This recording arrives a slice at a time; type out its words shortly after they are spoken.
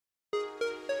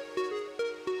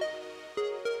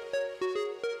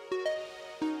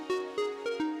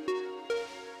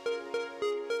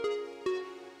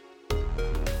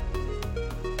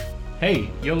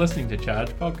Hey, you're listening to Charge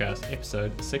Podcast,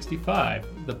 episode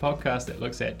 65, the podcast that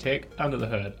looks at tech under the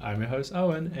hood. I'm your host,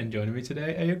 Owen, and joining me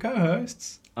today are your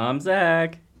co-hosts. I'm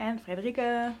Zach. And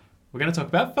Frederike. We're going to talk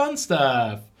about fun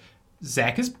stuff.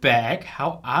 Zach is back.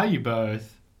 How are you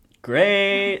both?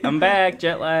 Great. I'm back.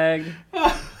 Jet lag.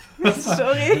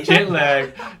 Sorry. Jet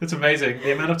lag. It's amazing.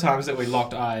 The amount of times that we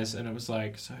locked eyes and it was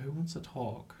like, so who wants to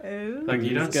talk? Oh. Like,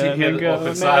 you don't Who's gonna hear the go awkward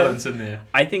next? silence in there.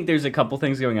 I think there's a couple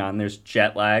things going on. There's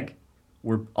jet lag.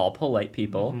 We're all polite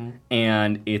people,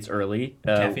 and it's early.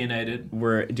 Caffeinated.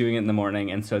 We're doing it in the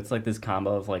morning, and so it's like this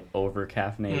combo of like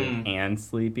over-caffeinated and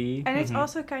sleepy. And it's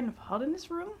also kind of hot in this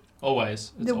room.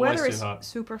 Always. It's The always weather too is hot.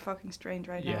 super fucking strange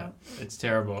right Yeah, now. it's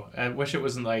terrible. I wish it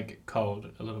wasn't like cold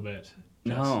a little bit.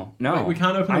 No. Like, we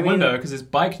can't open the window because it's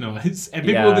bike noise, and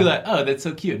people will be like, "Oh, that's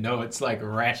so cute." No, it's like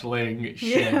rattling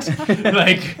shit.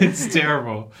 Like, it's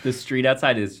terrible. The street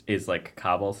outside is like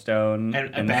cobblestone.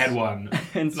 And a bad one.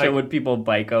 And so Like- when people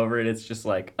bike over it, it's just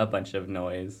like a bunch of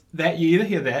noise. That you either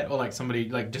hear that or like somebody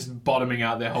like just bottoming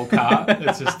out their whole car.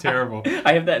 It's just terrible.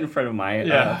 I have that in front of my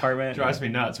Yeah, apartment. drives me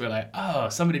nuts. We're like, "Oh,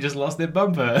 somebody just lost their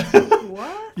bumper."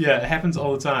 What? Yeah, it happens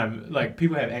all the time. Like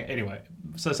people have anyway.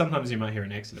 So sometimes you might hear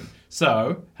an accident.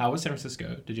 So, how was San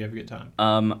Francisco? Did you have a good time?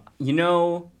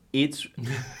 It's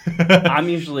I'm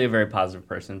usually a very positive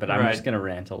person, but I'm Right. just gonna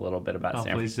rant a little bit about Oh,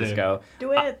 San please do. Francisco.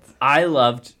 Do it. I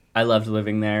loved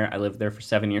living there. I lived there for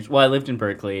 7 years. Well, I lived in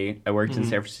Berkeley. I worked in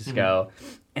San Francisco.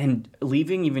 And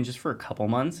leaving even just for a couple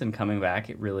months and coming back,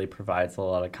 it really provides a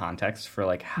lot of context for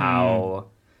like how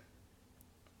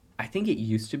I think it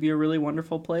used to be a really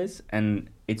wonderful place, and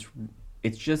it's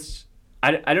just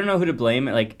I don't know who to blame.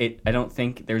 Like I don't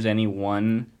think there's any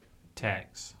one.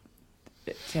 Tax.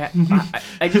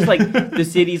 I just like the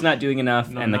city's not doing enough,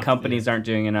 Not and the enough, companies aren't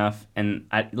doing enough, and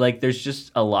there's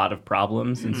just a lot of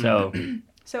problems, and so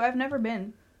So I've never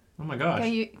been. Oh my gosh.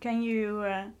 Can you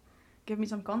give me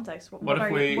some context? What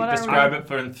if we what are describe it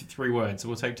for in 3 words?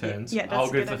 We'll take turns. Yeah, that's I'll a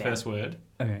give good the idea. first word.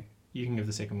 okay, You can give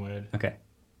the second word. okay.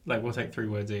 Like, we'll take 3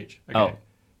 words each. Okay. Oh.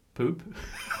 Poop.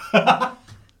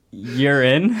 You're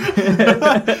in.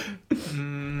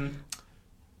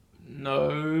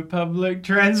 No public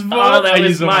transport. Oh, that I was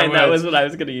used all my mine. That words. was what I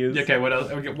was gonna use. Okay, what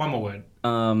else? Okay, one more word.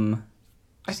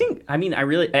 I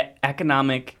really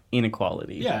economic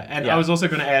inequality. Yeah, and I was also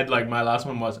going to add, like, my last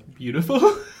one was beautiful.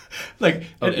 Like,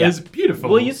 it is beautiful.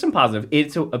 We'll use some positive.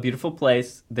 It's a beautiful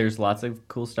place. There's lots of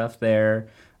cool stuff there.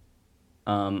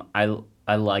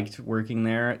 I liked working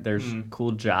there. There's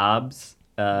cool jobs.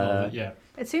 Yeah.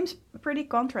 It seems pretty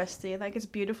contrasty. Like it's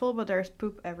beautiful, but there's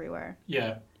poop everywhere.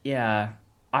 Yeah. Yeah.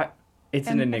 It's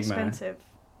and an enigma. expensive.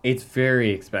 It's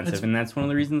very expensive, It's- and that's one of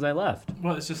the reasons I left.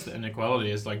 Well, it's just the inequality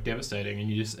is, like, devastating,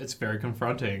 and it's very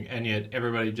confronting, and yet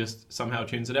everybody just somehow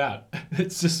tunes it out.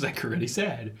 It's just, like, really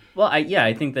sad. Well,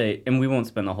 I think that, and we won't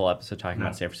spend the whole episode talking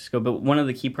about San Francisco, but one of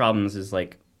the key problems is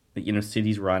like,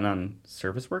 cities run on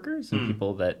service workers and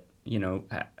people that,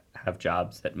 have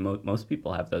jobs that most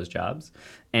people have those jobs.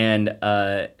 And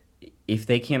if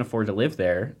they can't afford to live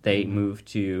there, they move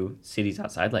to cities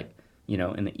outside, like,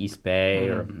 in the East Bay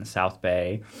or in the South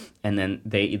Bay, and then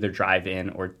they either drive in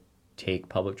or take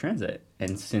public transit.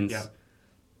 And since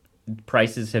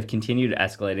prices have continued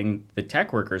escalating, the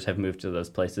tech workers have moved to those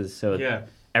places. So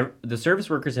the service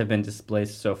workers have been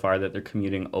displaced so far that they're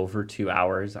commuting over 2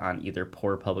 hours on either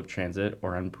poor public transit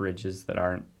or on bridges that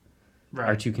are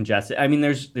too congested. I mean,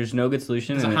 there's no good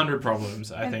solution. There's 100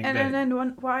 problems, I think.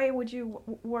 Why would you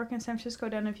work in San Francisco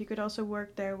then if you could also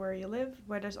work there where you live,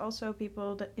 where there's also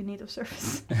people that in need of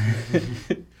service?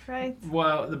 Right?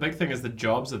 Well, the big thing is the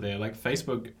jobs are there. Like,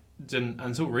 Facebook didn't,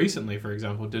 until recently, for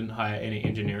example, didn't hire any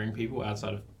engineering people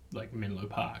outside of, like, Menlo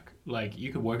Park. Like,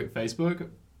 you could work at Facebook,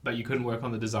 but you couldn't work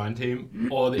on the design team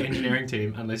or the engineering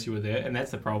team unless you were there. And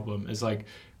that's the problem. It's like,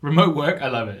 remote work, I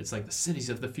love it. It's like the cities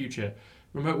of the future.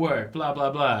 Remote work, blah,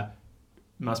 blah, blah.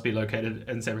 Must be located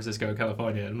in San Francisco,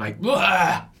 California. I'm like,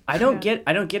 blah! I don't get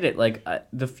it. Like,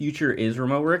 the future is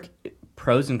remote work.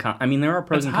 Pros and cons. I mean, there are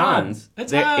pros and hard. cons.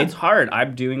 It's hard. It's hard.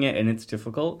 I'm doing it, and it's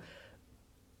difficult.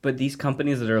 But these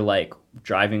companies that are, like,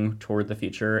 driving toward the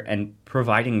future and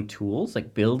providing tools,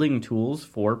 like building tools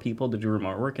for people to do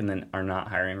remote work and then are not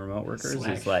hiring remote workers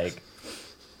Slack. is like...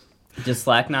 Does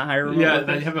Slack not hire remote Yeah, workers?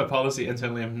 they have a policy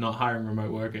internally of not hiring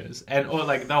remote workers. Or,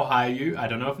 like, they'll hire you. I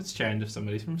don't know if it's changed. If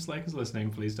somebody's from Slack is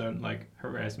listening, please don't, like,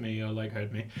 harass me or, like,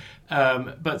 hurt me.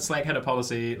 But Slack had a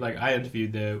policy, like, I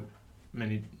interviewed there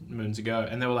many moons ago,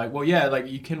 and they were like, well, yeah, like,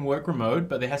 you can work remote,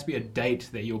 but there has to be a date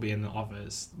that you'll be in the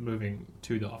office, moving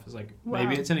to the office. Like,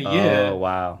 maybe it's in a year, Oh,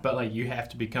 wow. but, like, you have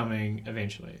to be coming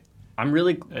eventually. I'm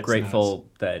really It's grateful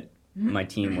that my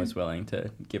team was willing to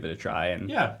give it a try. And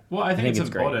Yeah, well, I think it's it's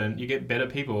great. important. You get better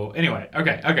people. Anyway,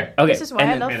 okay. Okay, This is why I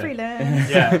and love Meta. freelance.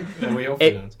 Yeah, we all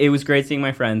freelance. it was great seeing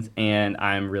my friends, and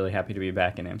I'm really happy to be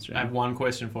back in I Amsterdam. have one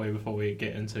question for you before we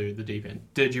get into the deep end.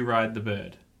 Did you ride the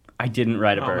bird? I didn't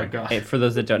ride a Oh my bird. God. For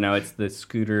those that don't know, it's the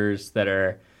scooters that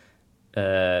are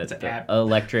It's an the app.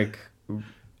 electric.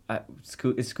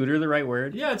 Is scooter the right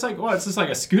word? Yeah, it's like, well, it's just like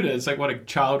a scooter. It's like what a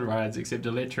child rides, except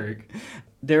electric.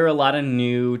 There are a lot of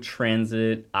new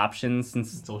transit options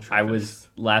since It's all I traffic. was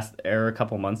last there a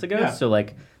couple months ago. Yeah. So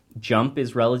like Jump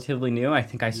is relatively new. I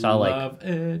think I saw like Love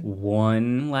it.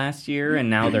 one last year, and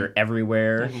now they're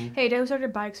everywhere. Mhm. Hey, those are the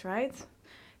bikes, right?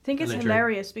 I think it's Electric.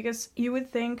 hilarious because you would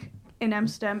think in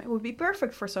Amsterdam it would be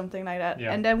perfect for something like that.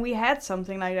 Yeah. And then we had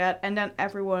something like that, and then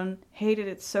everyone hated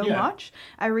it so Yeah. much.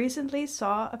 I recently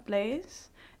saw a place,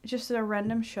 just a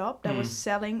random shop that was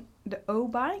selling the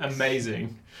O-bikes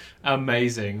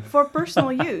Amazing. for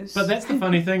personal use. But that's the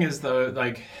funny thing is though,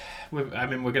 like, we're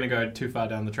going to go too far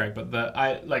down the track. But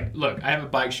look, I have a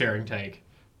bike sharing take.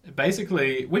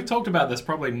 Basically, we've talked about this,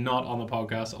 probably not on the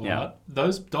podcast a lot. Yeah.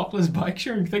 Those dockless bike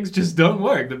sharing things just don't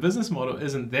work. The business model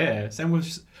isn't there. Same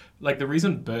with, like, the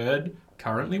reason Bird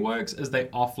currently works is they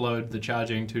offload the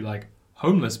charging to, like,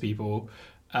 homeless people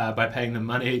by paying them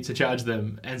money to charge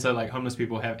them. And so, like, homeless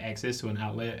people have access to an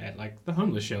outlet at, like, the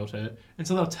homeless shelter. And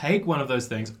so they'll take one of those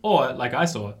things, or, like I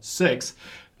saw, 6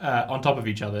 on top of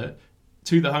each other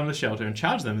to the homeless shelter and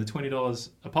charge them the $20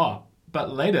 a pop.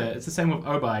 But later, it's the same with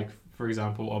O-Bike, for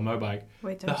example, or Mobike.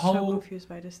 Wait, the I'm whole- so confused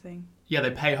by this thing. Yeah, they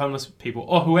pay homeless people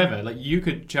or whoever. Like, you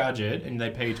could charge it and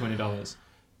they pay you $20.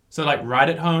 So, like, ride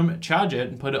it home, charge it,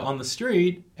 and put it on the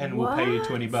street, and we'll pay you What?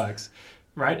 $20.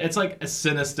 Right? It's like a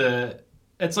sinister.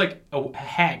 It's like a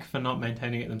hack for not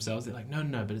maintaining it themselves. They're like, no,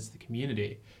 but it's the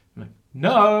community. I'm like,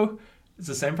 no. It's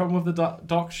the same problem with the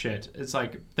doc shit. It's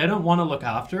like they don't want to look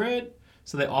after it,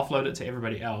 so they offload it to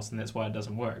everybody else, and that's why it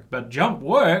doesn't work. But Jump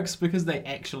works because they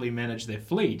actually manage their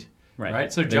fleet.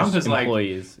 Right? So There's Jump is like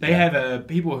employees. they yeah. have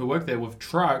people who work there with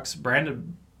trucks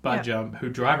branded by Yeah. Jump who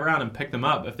drive around and pick them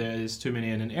up if there's too many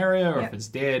in an area or Yeah. if it's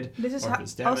dead This is or if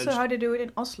it's damaged. also how they do it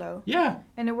in Oslo. Yeah.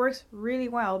 And it works really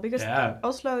well because Yeah.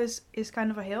 Oslo is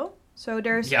kind of a hill. So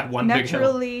there's Yeah, one big hill.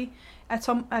 naturally at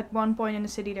one point in the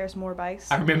city there's more bikes.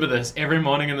 I remember this. Every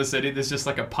morning in the city, there's just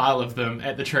like a pile of them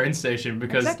at the train station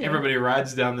because Exactly. everybody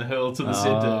rides down the hill to the Oh.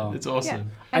 center. It's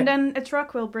awesome. And then a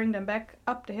truck will bring them back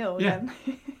up the hill Yeah. again.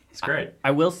 It's great.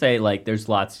 I will say, like, there's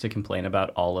lots to complain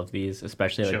about all of these,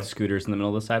 especially like Sure. scooters in the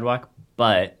middle of the sidewalk.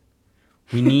 But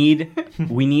we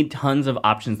need tons of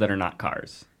options that are not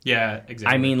cars. Yeah,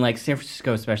 exactly. I mean, like San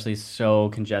Francisco, especially, is so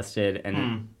congested, and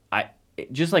Mm.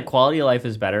 just like quality of life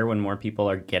is better when more people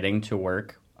are getting to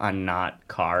work on not I have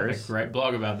cars. a great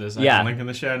blog about this. I Yeah. have a link in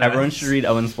the show notes. Everyone should read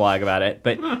Owen's blog about it.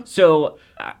 But so,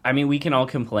 I mean, we can all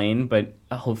complain, but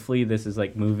hopefully this is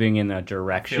like moving in a I feel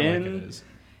direction. like it is.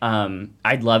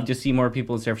 I'd love to see more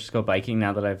people in San Francisco biking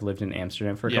now that I've lived in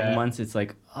Amsterdam for a couple Yeah. months. It's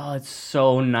like, oh, it's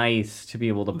so nice to be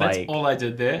able to That's bike. all I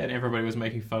did there, and everybody was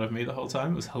making fun of me the whole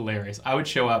time. It was hilarious. I would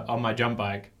show up on my jump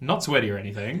bike, not sweaty or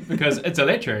anything, because it's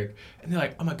electric. And they're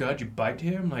like, oh my god, you biked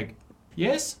here? I'm like,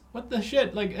 yes? What the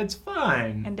shit? Like, it's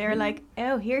fine. And they're like,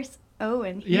 oh, here's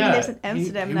Owen. He yeah, lives in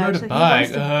Amsterdam he now, rode so a he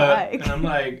wants bike. to bike. And I'm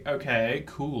like, okay,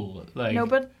 cool. Like, No,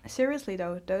 but seriously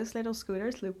though, those little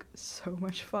scooters look so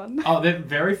much fun. oh, they're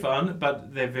very fun,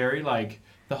 but they're very like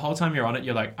the whole time you're on it,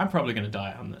 you're like, I'm probably gonna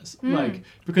die on this, like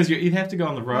because you either have to go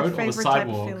on the My road or the favorite type of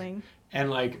sidewalk, feeling. and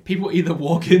like people either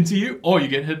walk into you or you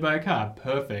get hit by a car.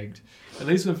 Perfect. At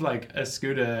least with like a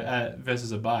scooter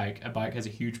versus a bike has a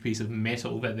huge piece of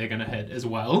metal that they're gonna hit as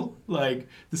well. Like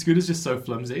the scooter's just so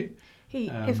flimsy. Hey,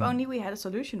 if only we had a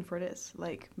solution for this,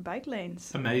 like bike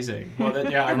lanes. Amazing. Well,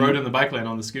 I rode in the bike lane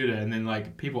on the scooter, and then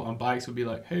like people on bikes would be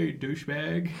like, "Hey,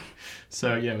 douchebag."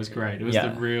 So yeah, it was great. It was Yeah.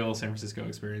 the real San Francisco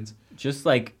experience. Just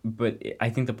like, but I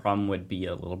think the problem would be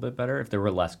a little bit better if there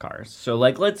were less cars. So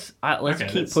like, let's Okay,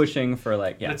 keep let's- pushing for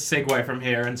like, yeah. Let's segue from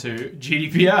here into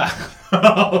GDPR.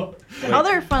 The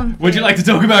other fun Would you thing- like to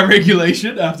talk about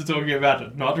regulation after talking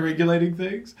about not regulating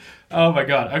things? Oh my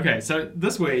god. Okay, so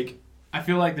this week, I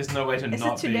feel like there's no way to Is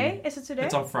not it today? be... Is it today?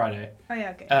 It's on Friday. Oh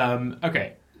yeah, okay.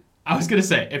 Okay. I was going to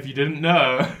say, if you didn't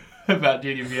know about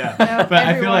GDPR, No, but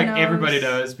I feel everyone like knows. everybody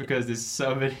knows because there's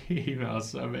so many emails,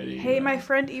 so many Hey, emails. my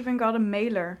friend even got a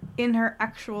mailer in her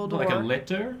actual door. Like a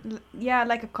letter? Yeah,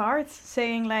 like a card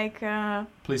saying like,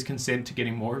 Please consent to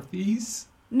getting more of these?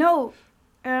 no,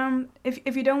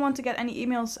 if you don't want to get any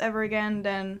emails ever again,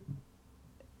 then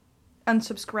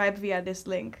unsubscribe via this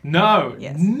link. No!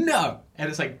 Yes. No! And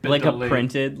it's like... Like a bit.ly.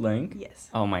 printed link. Yes.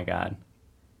 Oh my god.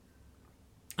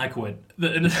 I quit.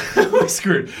 We're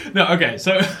screwed. No, okay,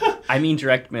 so... I mean,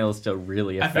 direct mail is still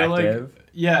really I feel effective. like,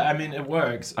 yeah, I mean, it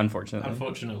works.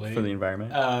 Unfortunately. For the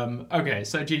environment. Okay,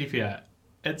 so GDPR.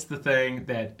 It's the thing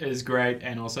that is great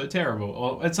and also terrible.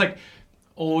 Or it's like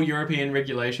all European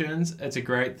regulations, it's a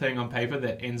great thing on paper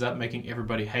that ends up making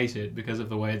everybody hate it because of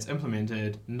the way it's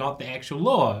implemented, not the actual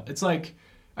law. It's like,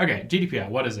 okay, GDPR,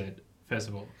 what is it? First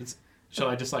of all, shall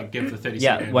I just like give the 30-second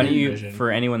Yeah, why don't you, version? for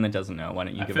anyone that doesn't know, why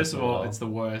don't you give us First of all, it's the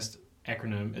worst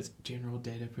acronym. It's General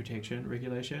Data Protection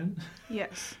Regulation.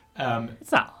 Yes.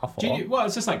 It's not awful. Well,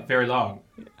 it's just like very long.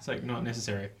 It's like not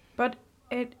necessary. But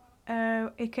it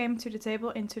came to the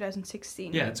table in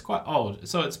 2016. Yeah, it's quite old.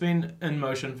 So it's been in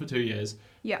motion for 2 years.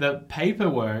 Yeah. The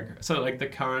paperwork, so like the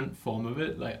current form of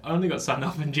it, like only got signed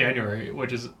off in January,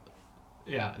 which is,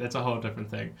 yeah, that's a whole different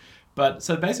thing. But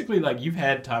so basically, like you've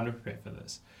had time to prepare for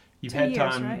this. You've had 2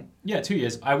 years, time, right? Yeah, 2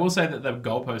 years. I will say that the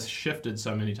goalposts shifted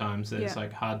so many times that it's Yeah.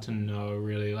 like hard to know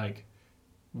really like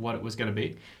what it was going to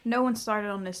be. No one started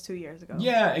on this 2 years ago.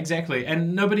 Yeah, exactly.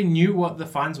 And nobody knew what the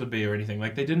fines would be or anything.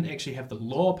 Like they didn't actually have the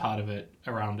law part of it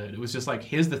around it. It was just like,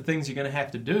 here's the things you're going to have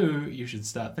to do. You should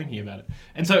start thinking about it.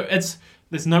 And so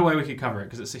there's no way we could cover it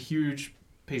because it's a huge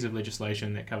piece of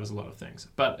legislation that covers a lot of things.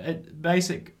 But at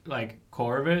basic like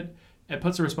core of it, it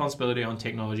puts a responsibility on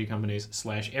technology companies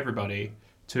 / everybody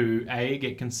to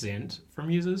get consent from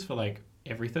users for like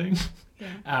everything.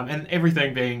 Yeah. And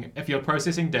everything being, if you're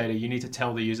processing data, you need to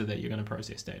tell the user that you're going to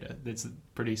process data. That's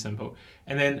pretty simple.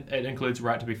 And then it includes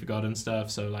right to be forgotten stuff.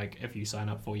 So like if you sign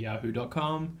up for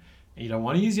yahoo.com and you don't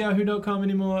want to use yahoo.com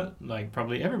anymore, like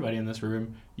probably everybody in this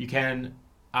room, you can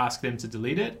ask them to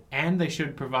delete it, and they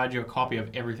should provide you a copy of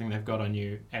everything they've got on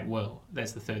you at will.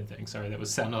 That's the third thing. Sorry, that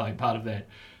was sounded like part of that.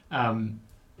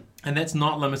 And that's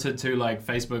not limited to like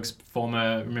Facebook's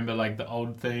former, remember like the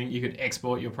old thing, you could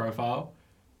export your profile,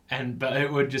 but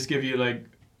it would just give you like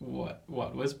what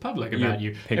was public about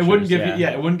you. Pictures, it wouldn't give you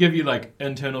it wouldn't give you like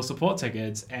internal support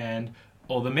tickets and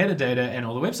all the metadata and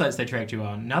all the websites they tracked you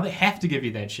on. Now they have to give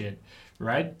you that shit,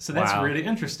 right? So that's really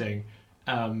interesting.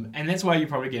 And that's why you're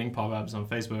probably getting pop-ups on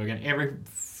Facebook and every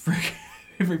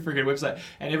freaking website,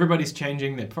 and everybody's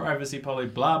changing their privacy policy,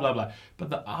 blah, blah, blah.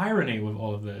 But the irony with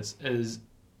all of this is,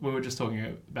 we were just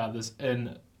talking about this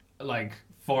in like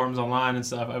forums online and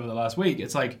stuff over the last week.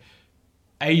 It's like,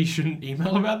 A, you shouldn't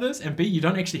email about this, and B, you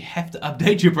don't actually have to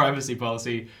update your privacy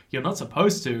policy. You're not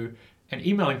supposed to, and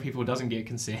emailing people doesn't get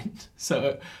consent.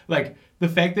 So like the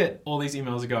fact that all these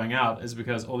emails are going out is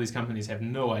because all these companies have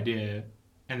no idea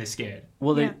and they're scared.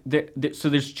 Well, so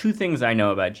there's two things I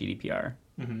know about GDPR.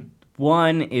 Mm-hmm.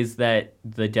 One is that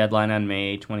the deadline on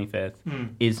May 25th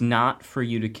is not for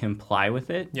you to comply with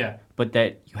it, but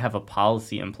that you have a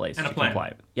policy in place to comply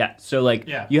with it. Yeah, so like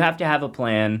you have to have a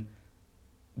plan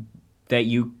that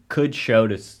you could show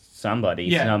to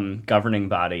somebody, some governing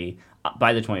body,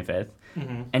 by the 25th.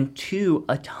 Mm-hmm. And two,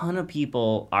 a ton of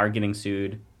people are getting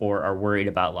sued or are worried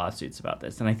about lawsuits about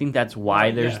this. And I think that's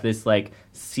why there's this like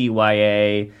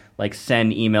CYA, like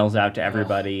send emails out to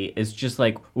everybody. It's just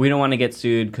like, we don't want to get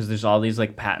sued because there's all these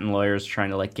like patent lawyers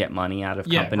trying to like get money out of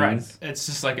companies. Right. It's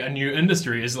just like a new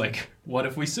industry is like, what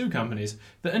if we sue companies?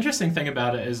 The interesting thing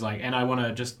about it is like, and I want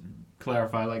to just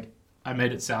clarify, like, I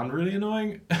made it sound really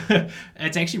annoying.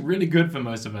 It's actually really good for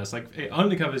most of us. Like, it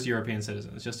only covers European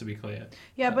citizens, just to be clear.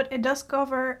 Yeah, but it does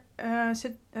cover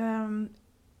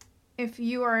if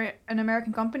you are an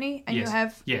American company and you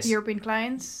have European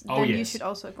clients, then you should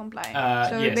also comply.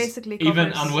 So it basically covers...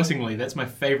 Even unwittingly, that's my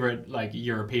favorite like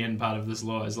European part of this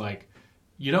law is like,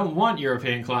 you don't want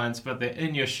European clients, but they're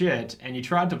in your shit, and you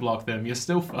tried to block them, you're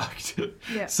still fucked.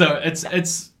 Yeah. So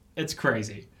it's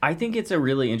crazy. I think it's a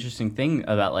really interesting thing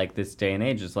about like this day and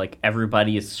age is like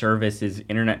everybody's service is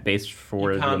internet based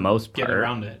for the most part. Get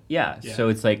around it. Yeah. So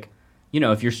it's like, you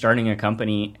know, if you're starting a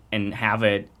company and have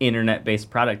an internet based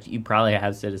product, you probably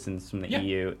have citizens from the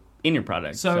EU in your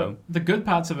product. So the good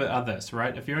parts of it are this,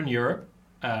 right? If you're in Europe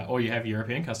or you have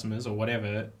European customers or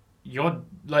whatever, you're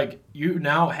like, you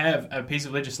now have a piece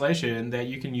of legislation that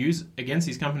you can use against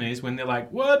these companies when they're like,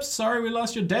 whoops, sorry, we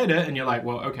lost your data. And you're like,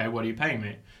 well, okay, what are you paying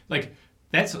me? Like,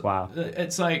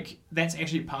 it's like, that's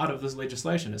actually part of this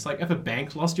legislation. It's like, if a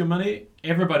bank lost your money,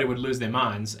 everybody would lose their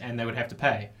minds and they would have to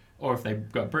pay. Or if they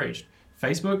got breached.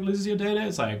 Facebook loses your data,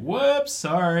 it's like, whoops,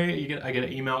 sorry, I get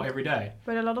an email every day.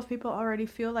 But a lot of people already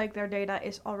feel like their data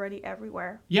is already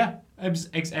everywhere. Yeah,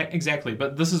 exactly.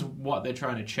 But this is what they're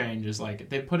trying to change, is like,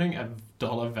 they're putting a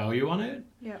dollar value on it.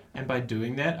 Yeah. And by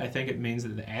doing that, I think it means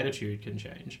that the attitude can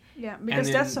change. Yeah,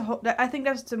 because that's the whole... I think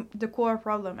that's the core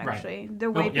problem, actually. Right. The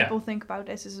way people think about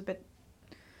this is a bit...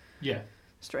 Yeah.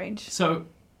 strange. So...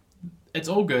 it's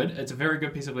all good. It's a very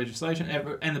good piece of legislation.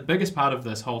 And the biggest part of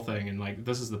this whole thing, and like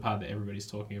this is the part that everybody's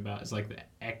talking about, is like the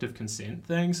active consent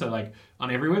thing. So like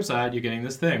on every website, you're getting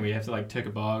this thing where you have to like tick a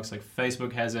box. Like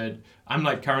Facebook has it. I'm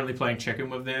like currently playing chicken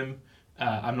with them.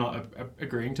 I'm not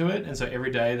agreeing to it. And so every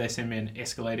day they send me an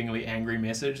escalatingly angry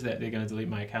message that they're going to delete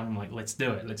my account. I'm like, let's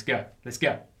do it. Let's go. Let's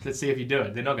see if you do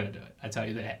it. They're not going to do it. I tell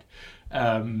you that.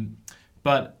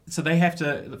 But so they have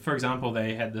to, for example,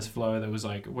 they had this flow that was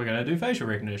like, we're going to do facial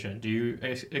recognition. Do you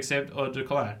accept or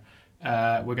decline?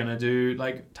 We're going to do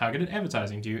like targeted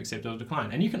advertising. Do you accept or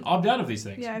decline? And you can opt out of these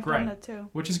things. Yeah, I've Great. done that too.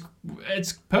 Which is,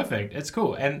 it's perfect. It's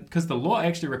cool. And because the law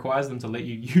actually requires them to let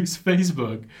you use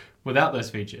Facebook without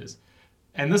those features.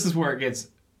 And this is where it gets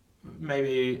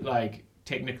maybe like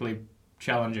technically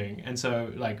challenging. And so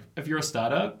like if you're a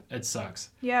startup, it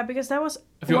sucks. Yeah, because that was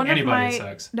If you're anybody, it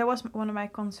sucks. That was one of my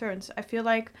concerns. I feel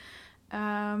like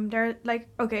they're like,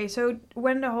 okay, so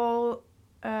when the whole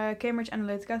Cambridge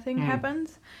Analytica thing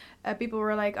happened, people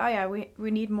were like, oh yeah,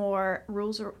 we need more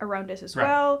rules around this as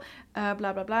well, blah,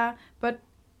 blah, blah. But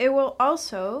it will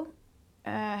also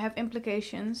have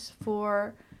implications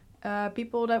for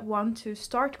people that want to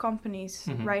start companies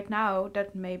right now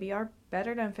that maybe are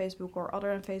better than Facebook or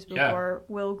other than Facebook or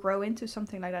will grow into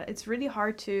something like that. It's really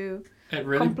hard to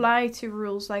comply to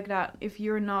rules like that if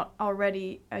you're not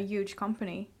already a huge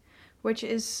company, which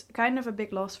is kind of a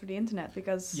big loss for the internet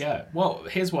because... Yeah, well,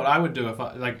 here's what I would do if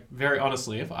I, like, very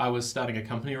honestly, if I was starting a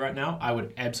company right now, I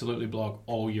would absolutely block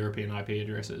all European IP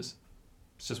addresses.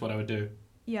 It's just what I would do.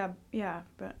 Yeah,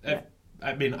 but...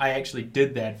 I mean, I actually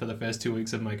did that for the first 2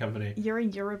 weeks of my company. You're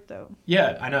in Europe, though.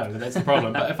 Yeah, I know, but that's the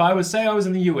problem. But if I was, say I was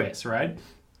in the US, right?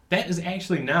 That is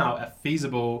actually now a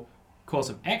feasible course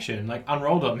of action. Like,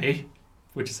 Unroll.me,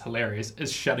 which is hilarious,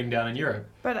 is shutting down in Europe.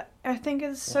 But I think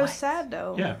it's so sad,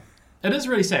 though. Yeah. It is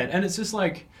really sad. And it's just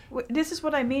like... This is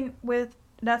what I mean with...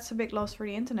 That's a big loss for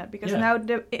the internet because now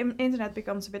the internet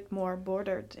becomes a bit more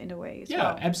bordered in a way as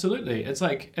well. Yeah, absolutely. It's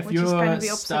like if you're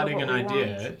starting an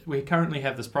idea, we currently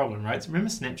have this problem, right? So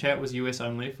remember Snapchat was US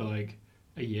only for like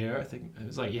a year, I think. It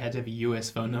was like you had to have a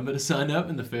US phone number to sign up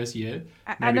in the first year.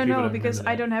 I don't know because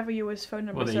I don't have a US phone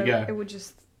number, well, there you go. It would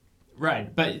just...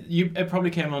 Right, but it probably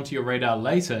came onto your radar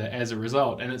later as a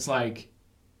result, and it's like,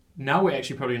 now we're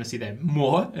actually probably going to see that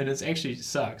more, and it actually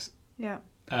sucks. Yeah.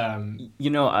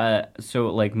 So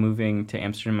like moving to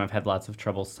Amsterdam, I've had lots of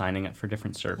trouble signing up for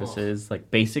different services, like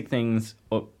basic things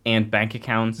and bank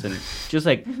accounts, and just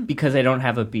like because I don't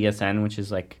have a BSN, which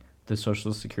is like the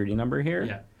social security number here.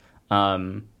 Yeah.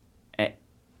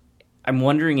 I'm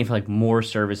wondering if like more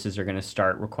services are going to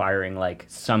start requiring like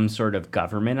some sort of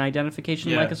government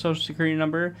identification, like a social security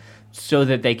number, so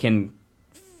that they can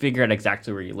figure out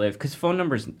exactly where you live. Because phone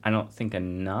numbers, I don't think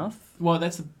enough. Well,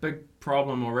 that's the big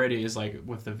problem already is like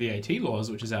with the VAT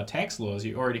laws, which is our tax laws,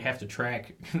 you already have to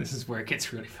track, this is where it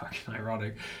gets really fucking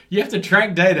ironic, you have to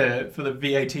track data for the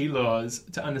VAT laws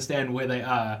to understand where they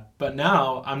are. But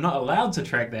now I'm not allowed to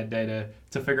track that data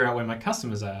to figure out where my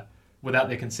customers are without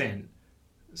their consent.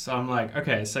 So I'm like,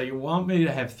 okay, so you want me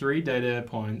to have 3 data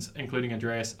points, including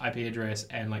address, IP address,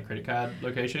 and like credit card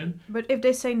location? But if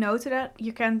they say no to that,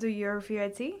 you can't do your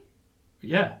VAT?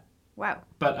 Yeah. Wow.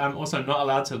 But I'm also not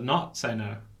allowed to not say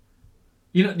no.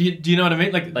 You know, do you know what I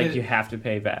mean? Like you have to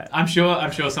pay VAT. I'm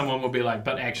sure someone will be like,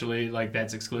 but actually, like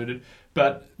that's excluded.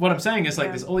 But what I'm saying is like,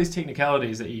 there's all these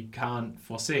technicalities that you can't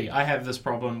foresee. I have this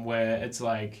problem where it's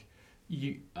like,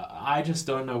 I just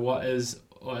don't know what is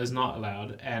or is not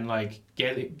allowed, and like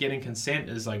getting consent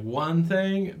is like one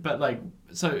thing, but like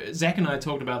so Zach and I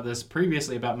talked about this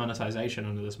previously about monetization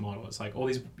under this model. It's like all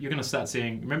these you're gonna start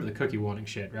seeing. Remember the cookie warning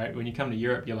shit, right? When you come to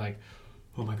Europe, you're like,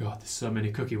 oh my god, there's so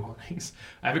many cookie warnings.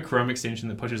 I have a Chrome extension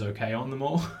that pushes OK on them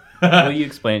all. Will you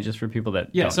explain it just for people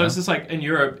that don't know? It's just like in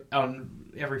Europe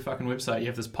on every fucking website you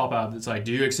have this pop-up that's like,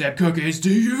 do you accept cookies?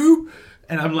 Do you?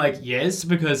 And I'm like, yes,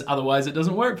 because otherwise it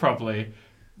doesn't work properly.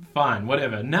 Fine,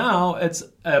 whatever. Now it's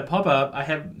a pop-up. I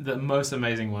have the most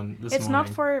amazing one this morning. It's not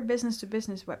for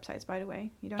business-to-business websites, by the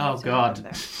way. You don't have to God.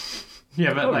 there.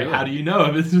 Yeah, but like, how do you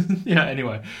know? Yeah,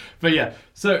 anyway. But yeah,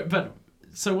 so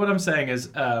what I'm saying is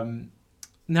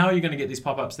now you're going to get these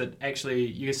pop-ups that actually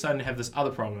you're starting to have this other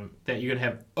problem that you're going to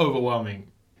have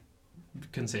overwhelming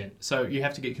consent. So you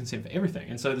have to get consent for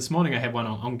everything. And so this morning I had one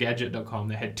on Gadget.com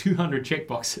that had 200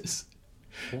 checkboxes.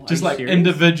 Well, just like serious?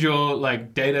 Individual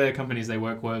like data companies they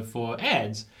work with for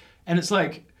ads. And it's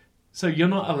like, so you're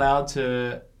not allowed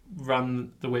to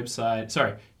run the website.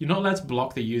 Sorry, you're not allowed to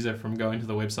block the user from going to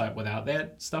the website without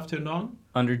that stuff turned on.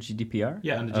 Under GDPR?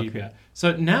 Yeah, under GDPR.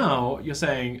 So now you're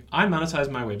saying, I monetize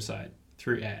my website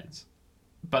through ads,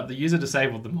 but the user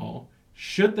disabled them all.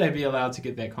 should they be allowed to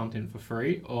get that content for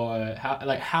free, or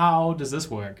how does this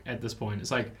work at this point?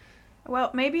 It's like,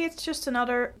 well, maybe it's just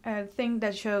another thing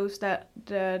that shows that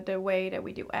the way that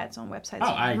we do ads on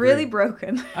websites is really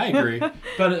broken. I agree.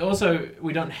 But also,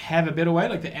 we don't have a better way.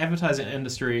 Like, the advertising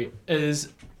industry is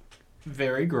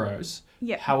very gross.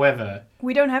 Yeah. However,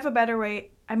 we don't have a better way.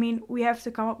 I mean, we have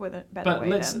to come up with a better way.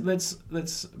 But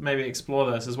let's maybe explore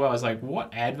this as well. As like,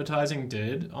 what advertising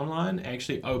did online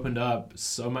actually opened up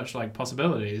so much like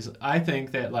possibilities. I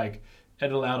think that like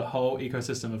it allowed a whole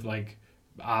ecosystem of like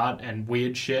art and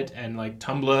weird shit and like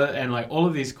Tumblr and like all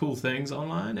of these cool things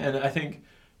online. And I think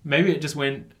maybe it just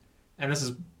went. And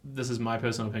this is my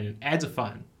personal opinion. Ads are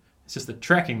fun. It's just the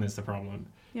tracking that's the problem.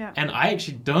 Yeah. And I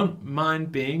actually don't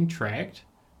mind being tracked.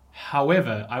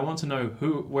 However, I want to know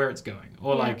where it's going.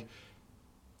 Or like,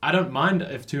 I don't mind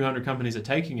if 200 companies are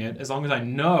taking it as long as I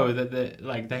know that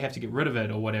they have to get rid of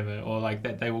it or whatever, or like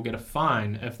that they will get a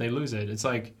fine if they lose it. It's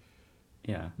like,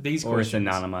 these or questions.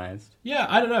 It's anonymized. Yeah,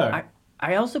 I don't know.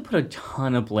 I also put a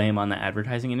ton of blame on the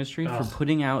advertising industry for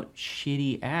putting out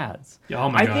shitty ads. Oh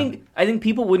my God. I think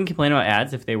people wouldn't complain about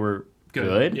ads if they were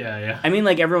good. Yeah. I mean,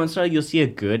 like every once in a while, you'll see a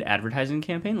good advertising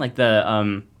campaign, like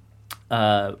the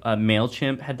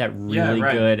MailChimp had that really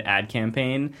good ad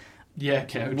campaign. Yeah,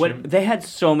 MailChimp. They had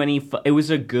so many. It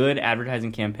was a good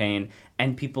advertising campaign,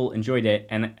 and people enjoyed it.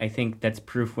 And I think that's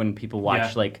proof when people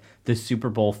watch like the Super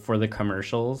Bowl for the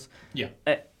commercials. Yeah,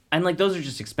 and like those are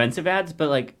just expensive ads, but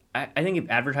like I think if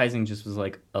advertising just was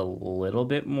like a little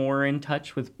bit more in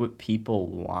touch with what people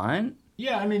want.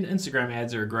 Yeah, I mean, Instagram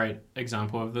ads are a great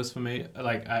example of this for me.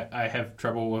 Like, I have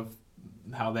trouble with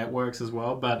how that works as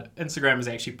well, but Instagram is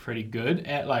actually pretty good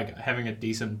at like having a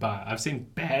decent bar. I've seen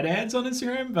bad ads on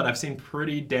Instagram, but I've seen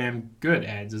pretty damn good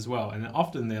ads as well, and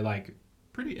often they're like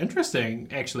pretty interesting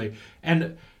actually.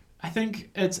 And I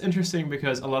think it's interesting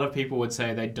because a lot of people would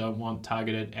say they don't want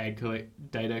targeted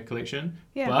data collection,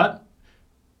 but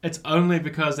it's only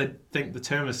because they think the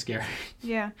term is scary.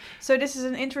 Yeah. So this is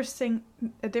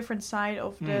a different side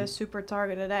of the super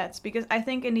targeted ads, because I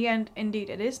think in the end,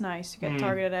 indeed, it is nice to get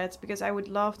targeted ads, because I would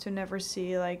love to never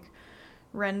see like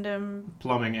random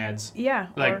plumbing ads. Yeah.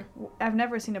 Like, or I've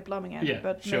never seen a plumbing ad,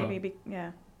 but sure. maybe yeah.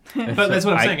 But that's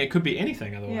what I'm saying. It could be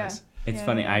anything otherwise. Yeah. It's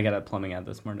funny. I got a plumbing ad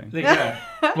this morning. Yeah,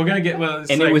 we're gonna get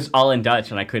and it was all in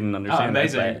Dutch, and I couldn't understand. Oh,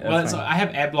 amazing! It, well, I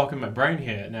have ad block in my brain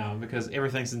here now because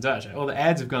everything's in Dutch. All the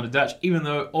ads have gone to Dutch, even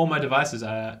though all my devices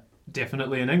are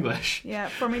definitely in English. Yeah,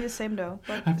 for me the same though.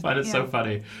 But, I find it so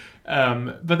funny.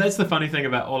 But that's the funny thing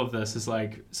about all of this is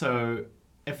like, so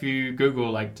if you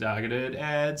Google like targeted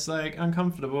ads, like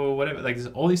uncomfortable, whatever, like there's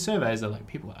all these surveys that like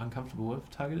people are uncomfortable with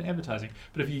targeted advertising.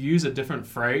 But if you use a different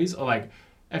phrase, or like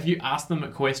if you ask them a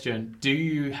question, do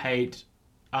you hate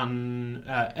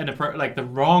like the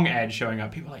wrong ad showing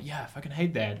up? People are like, yeah, I fucking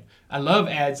hate that. I love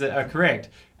ads that are correct.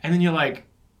 And then you're like,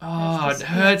 oh, it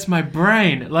hurts my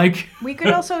brain. Like, we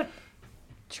could also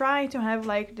try to have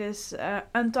like this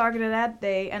untargeted ad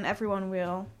day, and everyone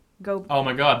will go. Oh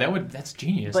my God, that's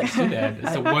genius. Let's do that.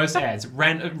 It's the worst ads.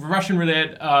 Russian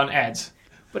roulette on ads.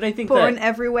 But I think porn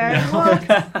everywhere.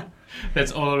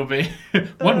 That's all it'll be.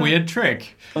 One weird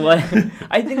trick. Well,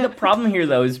 I think the problem here,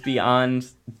 though, is beyond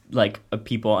like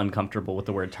people uncomfortable with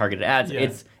the word targeted ads.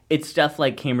 Yeah. It's stuff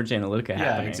like Cambridge Analytica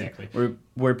happening. Yeah, exactly.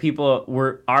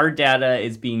 Where our data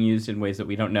is being used in ways that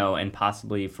we don't know, and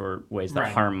possibly for ways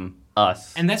that harm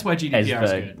us. And that's why GDPR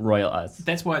is good. Royal us.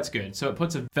 That's why it's good. So it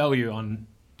puts a value on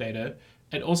data.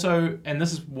 It also, and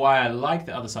this is why I like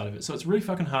the other side of it. So it's really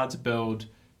fucking hard to build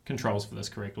controls for this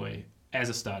correctly as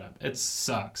a startup. It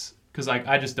sucks. Because, like,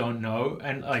 I just don't know.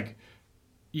 And, like,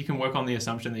 you can work on the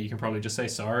assumption that you can probably just say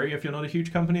sorry if you're not a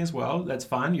huge company as well. That's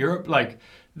fine. Europe, like,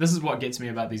 this is what gets me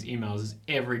about these emails is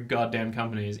every goddamn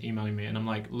company is emailing me. And I'm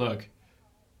like, look,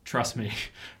 trust me.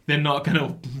 They're not going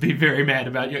to be very mad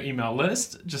about your email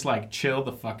list. Just, like, chill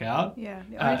the fuck out. Yeah.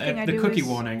 The only thing I do cookie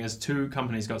warning is 2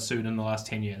 companies got sued in the last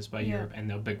 10 years by Europe, and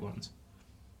they're big ones.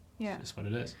 Yeah. That's what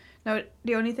it is. No,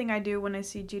 the only thing I do when I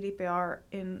see GDPR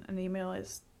in an email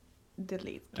is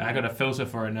delete. I got a filter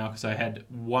for it now because I had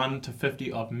 1 to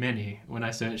 50 of many when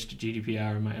I searched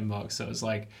GDPR in my inbox. So it's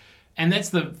like, and that's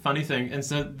the funny thing. And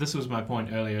so this was my point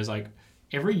earlier, is like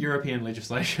every European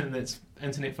legislation that's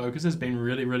internet focused has been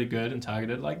really, really good and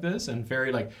targeted like this, and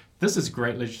very like, this is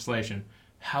great legislation.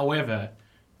 However,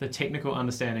 the technical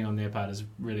understanding on their part is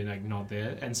really like not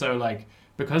there. And so like,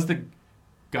 because the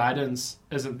guidance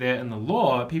isn't there in the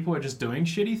law, people are just doing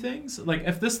shitty things. Like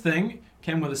if this thing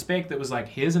came with a spec that was like,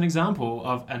 here's an example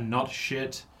of a not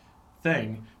shit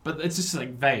thing, but it's just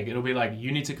like vague. It'll be like,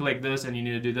 you need to collect this and you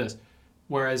need to do this.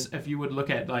 Whereas if you would look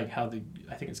at like how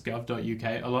I think it's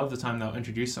gov.uk, a lot of the time they'll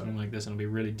introduce something like this and it'll be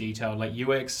really detailed, like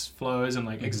UX flows and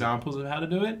like examples of how to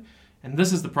do it. And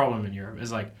this is the problem in Europe,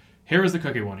 is like, here is the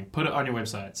cookie warning, put it on your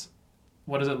websites.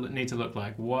 What does it need to look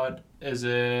like? What is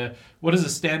a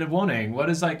standard warning? What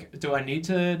is like, do I need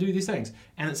to do these things?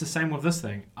 And it's the same with this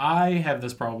thing. I have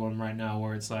this problem right now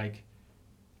where it's like,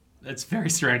 it's very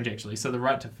strange actually. So the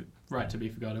right to be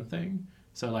forgotten thing.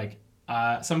 So like,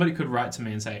 somebody could write to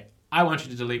me and say, I want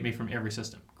you to delete me from every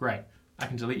system. Great. I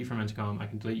can delete you from Intercom. I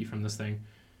can delete you from this thing.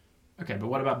 Okay, but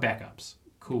what about backups?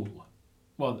 Cool.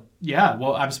 Well, yeah,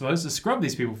 I'm supposed to scrub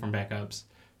these people from backups.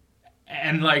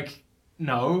 And like,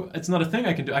 no, it's not a thing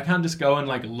I can do. I can't just go and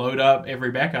like load up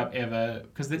every backup ever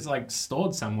because it's like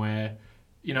stored somewhere,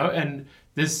 you know, and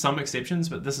there's some exceptions,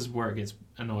 but this is where it gets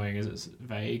annoying, is it's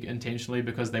vague intentionally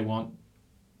because they want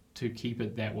to keep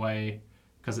it that way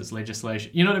because it's legislation.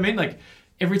 You know what I mean? Like,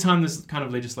 every time this kind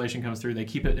of legislation comes through, they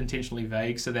keep it intentionally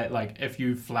vague so that, like, if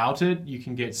you flout it, you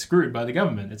can get screwed by the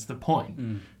government. It's the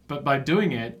point. But by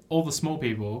doing it, all the small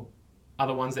people are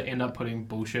the ones that end up putting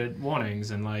bullshit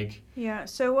warnings and, like... Yeah,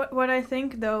 so what I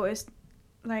think, though, is,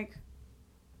 like,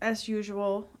 as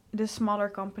usual, the smaller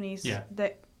companies,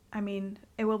 it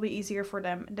will be easier for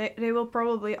them. They will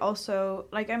probably also,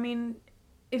 like, I mean,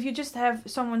 if you just have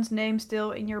someone's name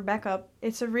still in your backup,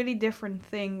 it's a really different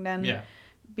thing than... Yeah.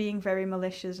 Being very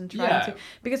malicious and trying to,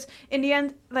 because in the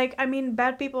end, like, I mean,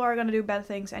 bad people are going to do bad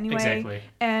things anyway,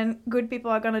 and good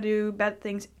people are going to do bad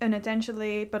things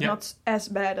unintentionally, but not as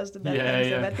bad as the bad things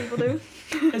that bad people do.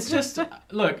 It's just,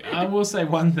 look, I will say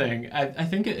one thing. I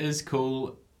think it is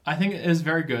cool. I think it is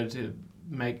very good to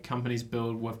make companies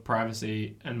build with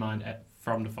privacy in mind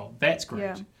from default. That's great.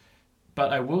 Yeah.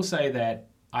 But I will say that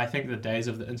I think the days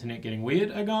of the internet getting weird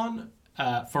are gone.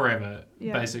 Forever,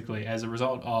 basically, as a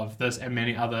result of this and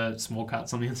many other small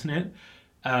cuts on the internet.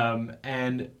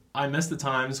 And I miss the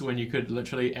times when you could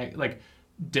literally, like,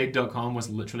 dig.com was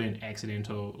literally an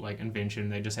accidental, like, invention.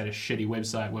 They just had a shitty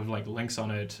website with, like, links on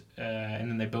it, and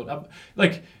then they built up.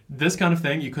 Like, this kind of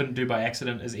thing you couldn't do by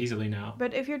accident as easily now.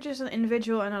 But if you're just an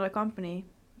individual and not a company,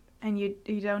 and you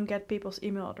don't get people's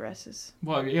email addresses...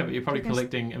 Well, yeah, but you're probably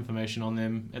collecting information on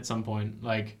them at some point,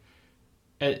 like...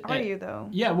 Are you, though?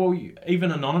 Yeah, well,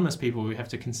 even anonymous people have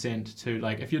to consent to,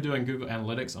 like, if you're doing Google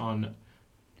Analytics on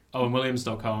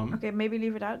owenwilliams.com... Okay, maybe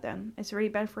leave it out then. It's really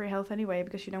bad for your health anyway,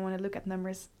 because you don't want to look at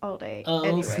numbers all day. Oh,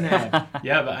 anyway. Snap.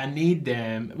 Yeah, but I need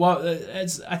them. Well,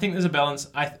 I think there's a balance.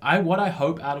 What I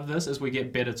hope out of this is we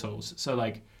get better tools. So,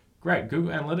 like, great,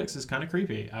 Google Analytics is kind of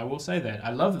creepy. I will say that.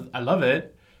 I love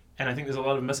it, and I think there's a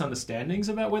lot of misunderstandings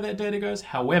about where that data goes.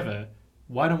 However,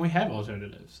 why don't we have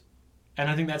alternatives? And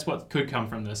I think that's what could come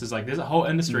from this, is like there's a whole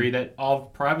industry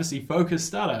of privacy-focused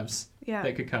startups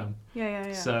that could come.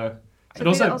 Yeah. So it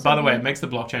also, by the way, it makes the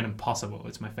blockchain impossible.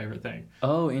 It's my favorite thing.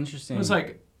 Oh, interesting. It's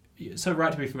like, so right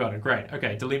to be forgotten. Great.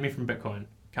 Okay, delete me from Bitcoin.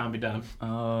 Can't be done.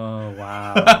 Oh,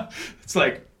 wow. It's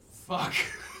like, fuck.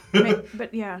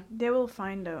 But yeah, they will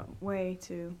find a way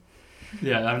to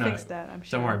fix that, I'm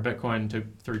sure. Don't worry, Bitcoin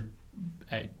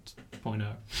 3.8.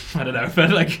 I don't know, but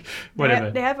like,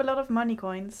 whatever. They have a lot of money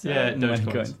coins. So. Yeah,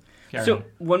 Dogecoins. So,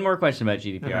 one more question about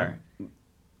GDPR.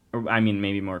 Or, I mean,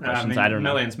 maybe more questions. I don't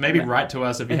know. Millions. Maybe write to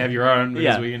us if you have your own,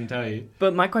 because we can tell you.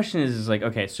 But my question is like,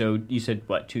 okay, so you said,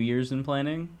 2 years in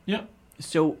planning? Yeah.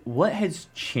 So what has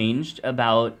changed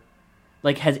about,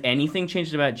 like, has anything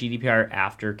changed about GDPR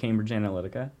after Cambridge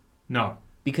Analytica? No.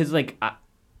 Because, like, I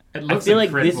looks feel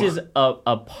incredible. Like this is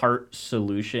a part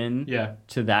solution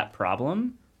to that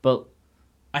problem, but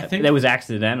I think that was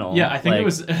accidental. Yeah, I think it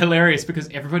was hilarious because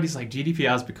everybody's like,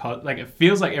 GDPR's because, like, it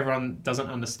feels like everyone doesn't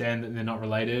understand that they're not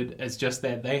related. It's just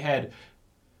that they had,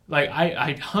 like,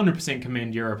 I 100%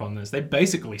 commend Europe on this. They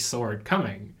basically saw it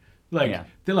coming. Like,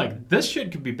 they're like, this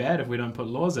shit could be bad if we don't put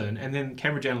laws in. And then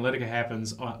Cambridge Analytica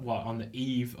happens on the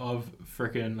eve of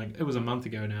frickin', like, it was a month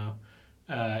ago now.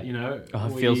 You know,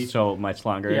 it feels so much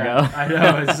longer ago. I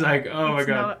know. It's like, oh my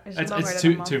god, it's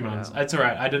 2 months. Ago. It's all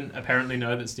right. I didn't apparently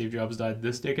know that Steve Jobs died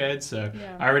this decade, so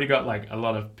I already got like a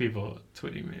lot of people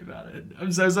tweeting me about it.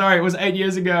 I'm so sorry. It was 8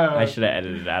 years ago. I should have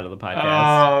edited it out of the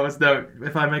podcast. Oh,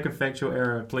 if I make a factual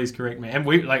error, please correct me. And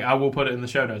I will put it in the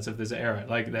show notes if there's an error.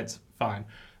 Like, that's fine.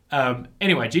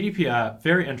 Anyway, GDPR,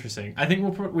 very interesting. I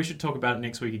think we should talk about it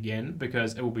next week again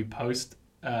because it will be post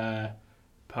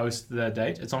the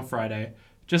date. It's on Friday.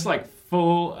 Just like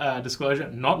full disclosure,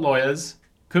 not lawyers,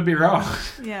 Could be wrong.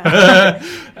 Yeah.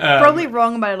 Probably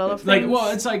wrong about a lot of things. Like,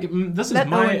 well, it's like this is Let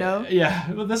my Owen know. yeah.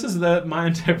 Well, this is my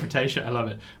interpretation. I love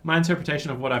it. My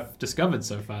interpretation of what I've discovered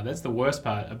so far. That's the worst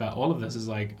part about all of this. Is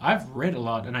like I've read a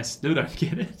lot and I still don't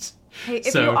get it. Hey, if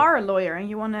So- you are a lawyer and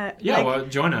you want to Well,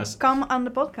 join us. come on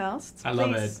the podcast, I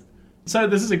love please. it. So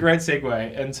this is a great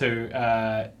segue into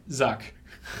Zuck.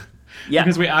 Yeah.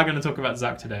 Because we are going to talk about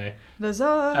Zuck today. The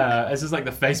Zuck. This is like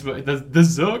the Facebook, the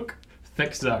Zuck.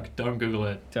 Thick Zuck. Don't Google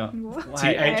it. Don't. What?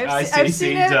 Why? I've THICC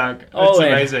seen it. Zuck. It's Owen.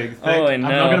 amazing. Thick. Owen,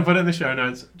 I'm no. not going to put it in the show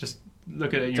notes. Just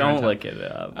look at it. Don't look it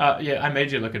up. Yeah, I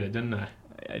made you look at it, didn't I?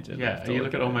 I did. Yeah, you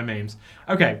look at all my memes.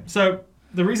 Okay, so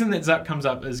the reason that Zuck comes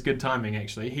up is good timing,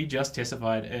 actually. He just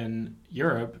testified in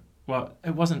Europe. Well,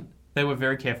 it wasn't... They were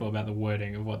very careful about the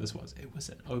wording of what this was. It was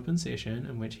an open session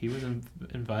in which he was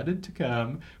invited to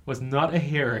come. Was not a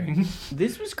hearing.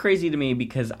 This was crazy to me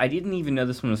because I didn't even know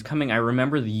this one was coming. I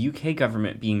remember the UK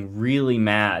government being really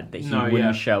mad that he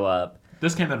wouldn't show up.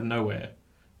 This came out of nowhere.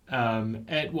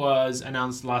 It was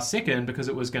announced last second because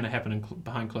it was going to happen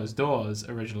behind closed doors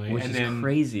originally. Which and is then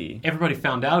crazy. Everybody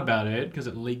found out about it because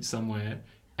it leaked somewhere.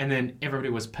 And then everybody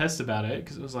was pissed about it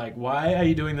because it was like, why are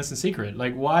you doing this in secret?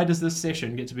 Like, why does this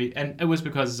session get to be... And it was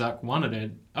because Zuck wanted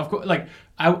it. Of course, like,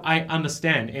 I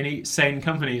understand. Any sane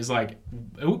company is like,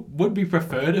 it would be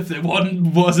preferred if it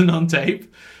wasn't on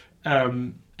tape.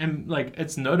 And, like,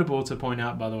 it's notable to point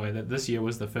out, by the way, that this year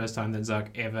was the first time that Zuck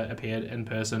ever appeared in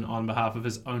person on behalf of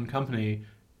his own company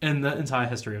in the entire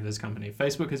history of this company.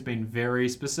 Facebook has been very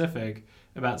specific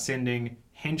about sending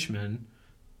henchmen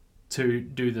to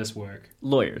do this work.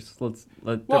 Lawyers. Not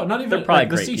even they're probably like,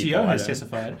 the great CTO people, has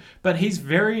testified, but he's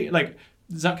very like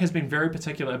Zuck has been very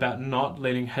particular about not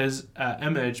letting his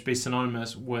image be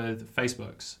synonymous with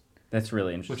Facebook's, That's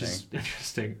really which interesting. is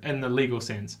interesting in the legal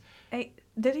sense. Hey,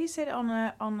 did he say it on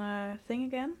a thing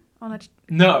again? On a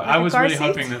No, Like I a was car really seat?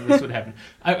 hoping that this would happen.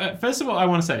 First of all, I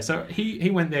want to say, so he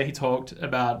went there, he talked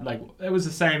about, like, it was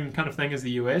the same kind of thing as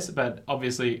the US, but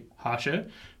obviously harsher.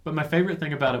 But my favorite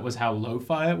thing about it was how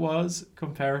lo-fi it was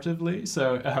comparatively.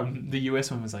 So the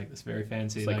US one was like this very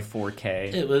fancy, It's like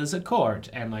 4K. it was a court,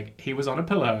 and like he was on a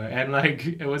pillow, and like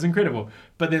it was incredible.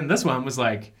 But then this one was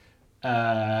like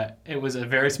it was a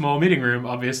very small meeting room,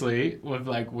 obviously, with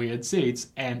like weird seats,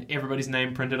 and everybody's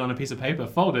name printed on a piece of paper,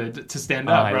 folded to stand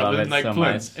up I rather love than it like so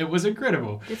plinths. much. It was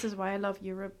incredible. This is why I love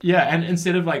Europe. Yeah, and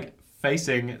instead of like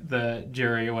facing the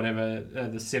jury or whatever,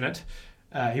 the Senate,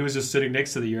 he was just sitting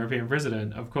next to the European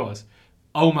president, of course.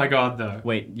 Oh my God, though.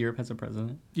 Wait, Europe has a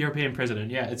president? European president,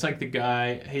 yeah. It's like the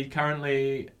guy,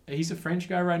 he's a French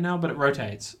guy right now, but it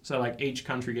rotates. So like each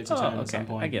country gets a turn at some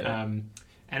point. I get it.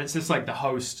 And it's just like the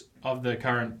host of the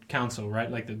current council,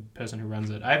 right? Like the person who runs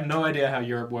it. I have no idea how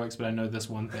Europe works, but I know this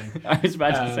one thing. I was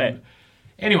about to say.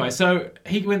 Anyway, so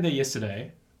he went there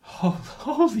yesterday.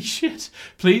 Holy shit.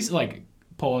 Please, like,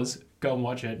 pause, go and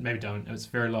watch it. Maybe don't. It was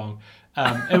very long.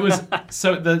 It was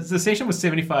so the session was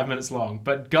 75 minutes long,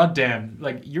 but goddamn,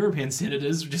 like European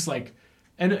senators just like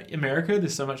in America,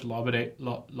 there's so much lobbying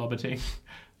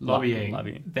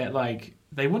that like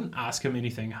they wouldn't ask him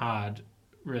anything hard,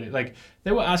 really. Like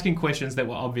they were asking questions that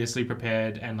were obviously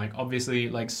prepared and like obviously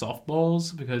like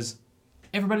softballs because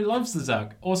everybody loves the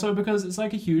Zuck. Also because it's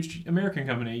like a huge American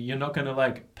company. You're not going to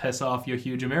like piss off your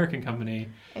huge American company.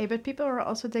 Hey, but people are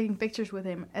also taking pictures with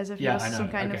him as if he was I know. some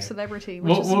kind Okay. of celebrity.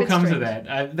 Which is a We'll bit come strange. to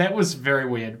that. That was very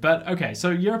weird. But okay,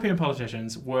 so European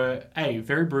politicians were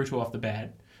very brutal off the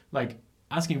bat, like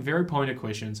asking very pointed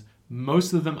questions.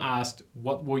 Most of them asked,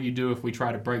 "What will you do if we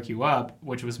try to break you up?"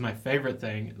 Which was my favorite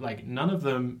thing. Like none of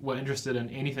them were interested in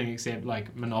anything except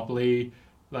like monopoly,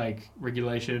 like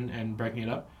regulation and breaking it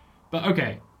up. But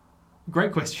okay,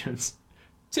 great questions.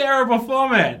 Terrible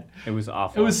format. It was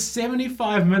awful. It was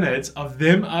 75 minutes of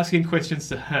them asking questions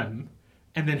to him,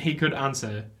 and then he could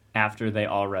answer. After they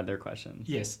all read their questions.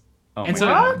 Yes. Oh And my so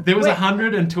God. there was Wait.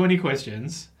 120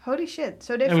 questions. Holy shit!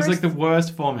 So they It was like the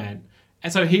worst format.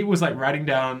 And so he was like writing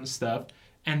down stuff,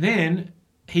 and then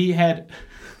he had.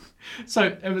 So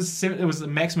it was a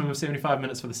maximum of 75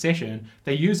 minutes for the session.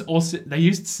 They used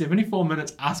 74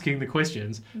 minutes asking the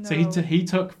questions. So No. he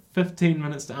took 15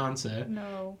 minutes to answer.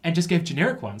 No. And just gave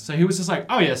generic ones. So he was just like,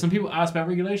 oh yeah, some people asked about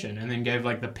regulation, and then gave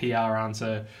like the PR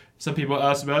answer. Some people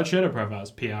asked about shadow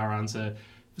profiles, PR answer.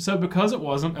 So because it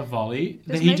wasn't a volley,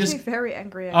 This he makes just me very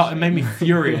angry. oh, Actually. it made me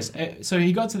furious. So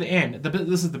he got to the end.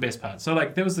 This is the best part. So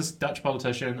like there was this Dutch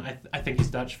politician. I think he's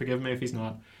Dutch. Forgive me if he's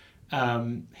not.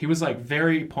 He was like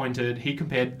very pointed. He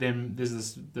compared them.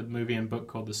 There's the movie and book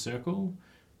called The Circle.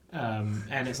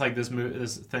 And it's like this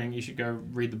thing. You should go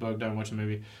read the book. Don't watch the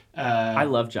movie. I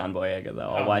love John Boyega though.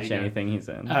 I'll watch anything he's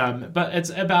in. But it's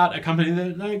about a company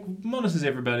that like monitors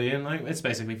everybody, and like it's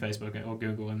basically Facebook or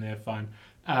Google, and they're fine.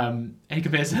 And he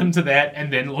compares him to that,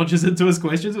 and then launches into his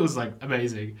questions. It was like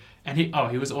amazing. And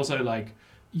he was also like,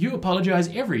 "You apologize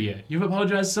every year. You've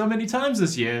apologized so many times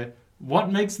this year.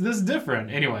 What makes this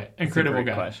different?" Anyway, incredible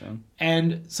guy. Question.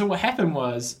 And so what happened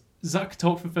was Zuck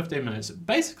talked for 15 minutes,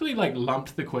 basically like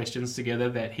lumped the questions together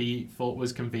that he thought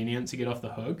was convenient to get off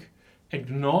the hook,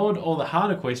 ignored all the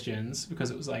harder questions because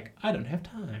it was like, I don't have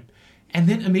time. And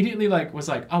then immediately like was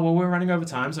like, oh, well, we're running over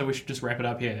time, so we should just wrap it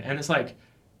up here. And it's like,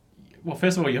 well,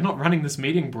 first of all, you're not running this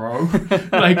meeting, bro.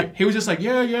 Like, he was just like,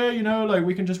 yeah, you know, like,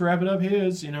 we can just wrap it up here.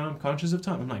 It's, you know, I'm conscious of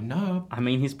time. I'm like, no. I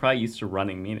mean, he's probably used to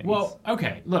running meetings. Well,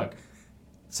 okay, look.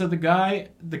 So the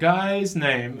guy's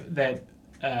name that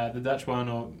the Dutch one,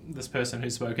 or this person who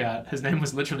spoke out, his name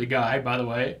was literally Guy, by the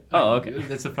way. Oh, okay.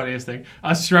 That's the funniest thing. I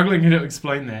was struggling to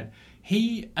explain that.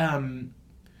 He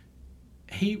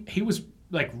was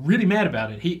like really mad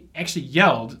about it. He actually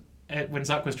yelled when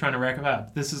Zuck was trying to wrap it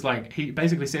up. This is like, he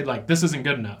basically said like, this isn't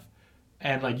good enough.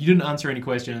 And like, you didn't answer any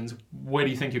questions. Where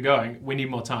do you think you're going? We need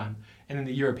more time. And then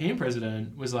the European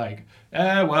president was like,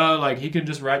 well, like he can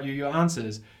just write you your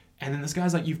answers. And then this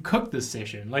guy's like, you've cooked this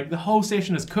session. Like the whole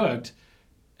session is cooked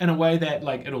in a way that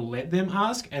like it'll let them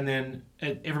ask. And then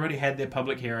everybody had their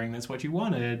public hearing. That's what you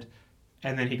wanted.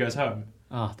 And then he goes home.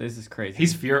 Oh, this is crazy.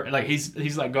 He's like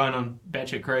he's like going on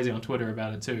batshit crazy on Twitter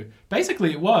about it too.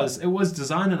 Basically, it was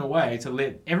designed in a way to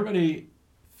let everybody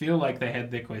feel like they had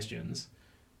their questions,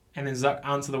 and then Zuck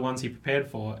answer the ones he prepared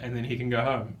for, and then he can go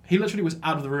home. He literally was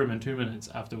out of the room in 2 minutes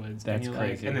afterwards. That's crazy.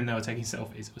 crazy. And then they were taking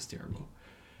selfies. It was terrible.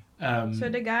 So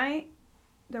the guy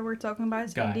that we're talking about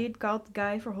is indeed called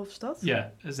Guy Verhofstadt.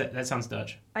 Yeah, that sounds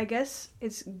Dutch. I guess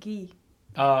it's Guy.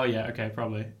 Oh yeah, okay,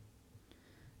 probably.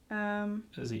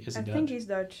 Is he I Dutch? think he's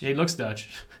Dutch. He looks Dutch.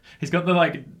 He's got the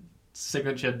like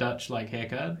signature Dutch like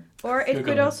haircut. Or it Google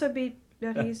could it. also be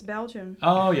that he's Belgian.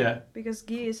 Oh yeah, Because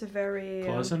Guy is a very...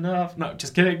 close enough. No,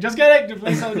 just kidding.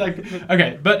 Please don't, like,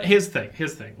 okay, but here's the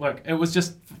thing. Look, it was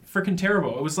just freaking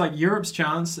terrible. It was like Europe's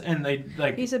chance, and they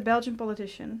like. He's a Belgian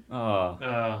politician. So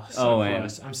Owen.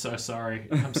 close. I'm so sorry.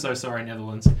 I'm so sorry,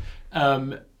 Netherlands.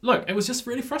 Look, it was just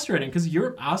really frustrating because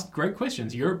Europe asked great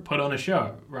questions. Europe put on a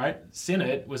show, right?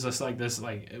 Senate was just like this,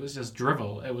 like, it was just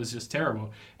drivel. It was just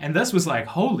terrible. And this was like,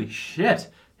 holy shit.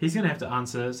 He's going to have to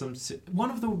answer some... One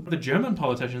of the German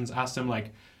politicians asked him,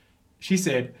 like, she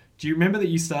said, do you remember that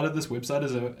you started this website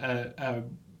as a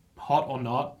hot or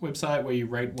not website where you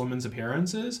rate women's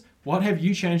appearances? What have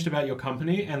you changed about your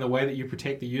company and the way that you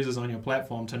protect the users on your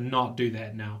platform to not do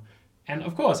that now? And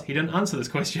of course, he didn't answer this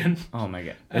question. Oh my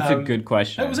god. That's a good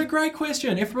question. It was a great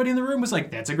question. Everybody in the room was like,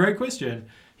 that's a great question.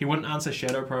 He wouldn't answer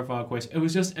shadow profile question. It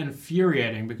was just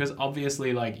infuriating because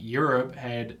obviously like Europe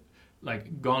had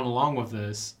like gone along with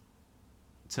this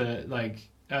to like,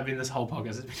 I mean, this whole podcast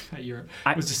has been about Europe.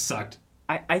 It was just sucked.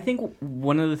 I think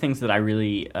one of the things that I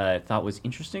really thought was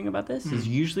interesting about this is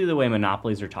usually the way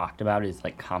monopolies are talked about is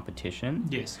like competition.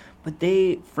 Yes. But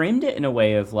they framed it in a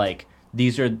way of like,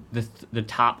 these are the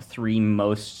top 3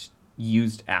 most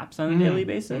used apps on a daily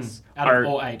basis. Out of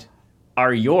all 8.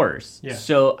 Are yours. Yeah.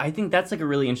 So I think that's like a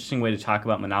really interesting way to talk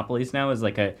about monopolies now, is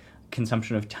like a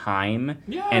consumption of time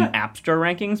and app store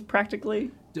rankings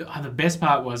practically. The best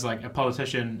part was like a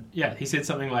politician, he said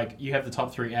something like, you have the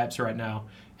top 3 apps right now.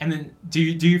 And then, do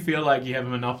you feel like you have a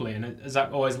monopoly? And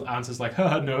Zuck always answers like, no,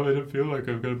 I don't feel like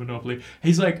I've got a monopoly.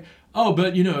 He's like, oh,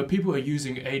 but you know, people are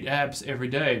using 8 apps every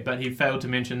day. But he failed to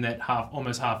mention that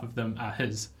almost half of them are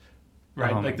his.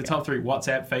 Right? Oh like the top 3,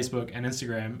 WhatsApp, Facebook, and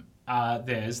Instagram are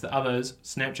theirs. The others,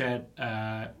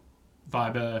 Snapchat,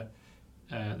 Viber,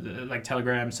 like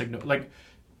Telegram, Signal, like...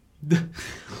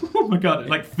 oh my god, it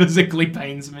like physically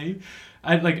pains me.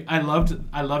 I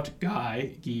loved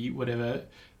Guy, whatever,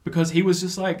 because he was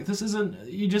just like, this isn't,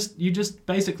 you just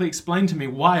basically explained to me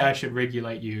why I should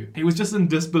regulate you. He was just in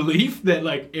disbelief that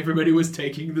like everybody was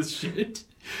taking this shit.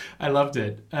 I loved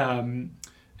it. And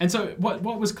so what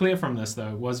was clear from this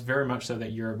though was very much so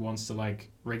that Europe wants to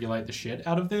like regulate the shit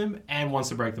out of them and wants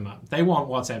to break them up. They want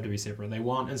WhatsApp to be separate. They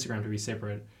want Instagram to be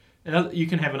separate. You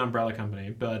can have an umbrella company,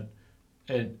 but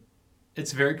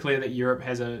it's very clear that Europe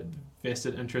has a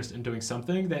vested interest in doing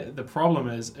something. That the problem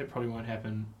is it probably won't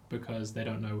happen because they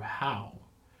don't know how.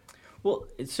 Well,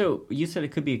 so you said it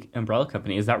could be an umbrella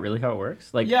company. Is that really how it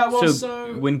works? Like, yeah, well,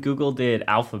 so when Google did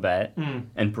Alphabet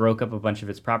and broke up a bunch of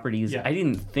its properties, I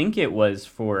didn't think it was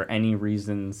for any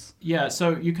reasons. Yeah,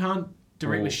 so you can't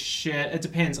directly share. It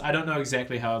depends. I don't know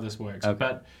exactly how this works,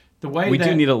 but the way we that,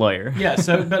 do need a lawyer. Yeah,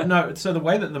 so the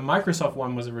way that the Microsoft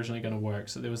one was originally going to work,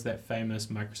 so there was that famous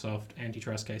Microsoft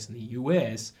antitrust case in the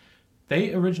US.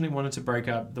 They originally wanted to break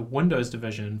up the Windows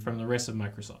division from the rest of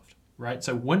Microsoft, right?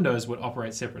 So Windows would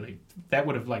operate separately. That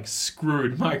would have like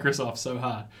screwed Microsoft so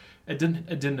hard. It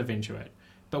didn't eventuate.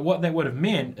 But what that would have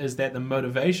meant is that the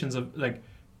motivations of like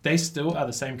they still are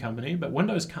the same company, but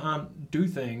Windows can't do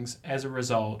things as a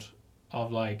result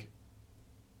of like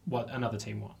what another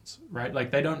team wants, right? Like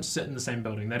they don't sit in the same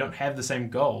building. They don't have the same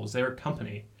goals. They're a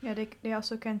company. Yeah, they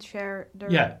also can't share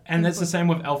their Yeah, and input. that's the same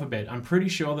with Alphabet. I'm pretty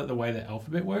sure that the way that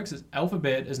Alphabet works is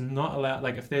Alphabet is not allowed,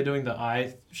 like if they're doing the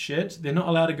I shit, they're not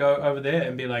allowed to go over there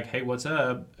and be like, hey, what's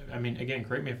up? I mean, again,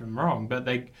 correct me if I'm wrong, but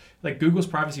they, like Google's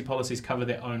privacy policies cover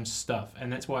their own stuff,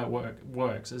 and that's why it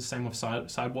works. It's the same with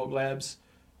Sidewalk Labs.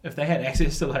 If they had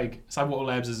access to like, Sidewalk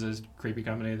Labs is a creepy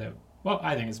company that, well,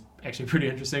 I think it's actually pretty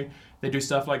interesting. They do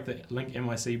stuff like the Link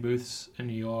NYC booths in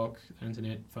New York,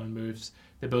 internet phone booths.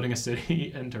 They're building a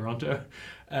city in Toronto.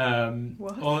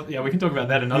 What? Yeah, we can talk about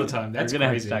that another time. That's We're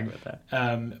gonna crazy. have to talk about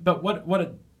that. But what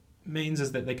it means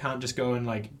is that they can't just go and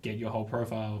like get your whole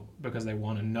profile because they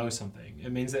want to know something.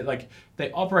 It means that like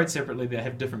they operate separately. They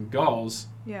have different goals,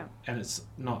 Yeah, and it's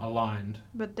not aligned.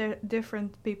 but they're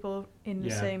different people in the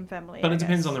Yeah. same family. But I it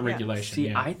depends guess. on the Yeah. regulation. See,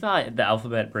 yeah. I thought the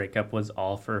Alphabet breakup was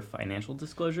all for financial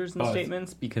disclosures and Both.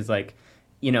 statements because, like,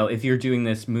 you know, if you're doing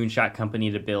this moonshot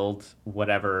company to build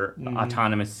whatever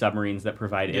autonomous submarines that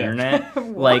provide Yeah. internet, What?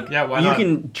 like, Yeah, why you not?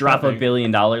 can drop Nothing. $1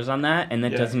 billion on that, and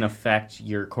that Yeah. doesn't affect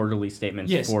your quarterly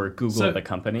statements Yes. for Google, So the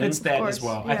company. It's that course, as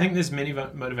well. yeah. I think there's many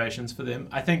motivations for them.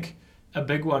 I think a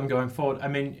big one going forward, I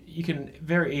mean, you can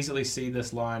very easily see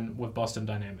this line with Boston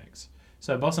Dynamics.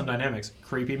 So Boston Dynamics,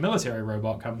 creepy military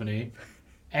robot company.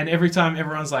 And every time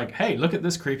everyone's like, hey, look at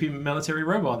this creepy military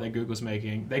robot that Google's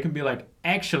making, they can be like,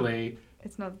 actually,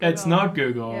 It's not Google. it's not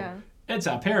Google. Yeah. It's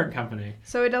our parent company.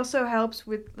 So it also helps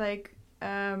with like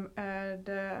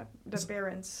the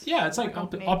parents. Yeah, it's like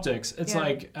company. optics. It's Yeah.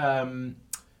 like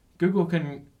Google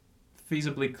can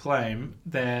feasibly claim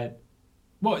that,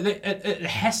 well, it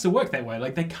has to work that way.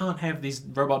 Like they can't have these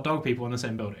robot dog people in the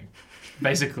same building,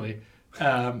 basically.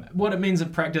 What it means in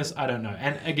practice, I don't know.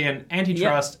 And again,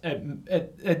 antitrust,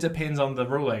 it depends on the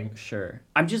ruling. Sure.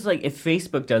 I'm just like, if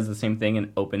Facebook does the same thing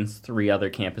and opens 3 other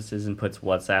campuses and puts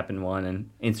WhatsApp in one and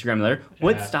Instagram in the other,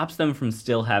 what Yeah. stops them from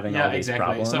still having all Yeah, these exactly.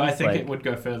 problems? So I think Like, it would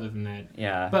go further than that.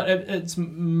 Yeah. But it's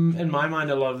in my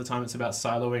mind, a lot of the time, it's about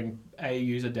siloing A,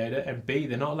 user data, and B,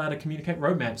 they're not allowed to communicate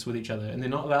roadmaps with each other, and they're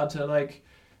not allowed to like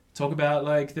talk about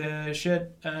like their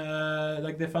shit,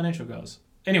 like their financial goals.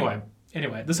 Anyway,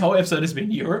 this whole episode has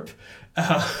been Europe.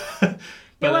 But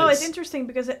Yeah, well, it's interesting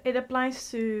because it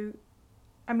applies to.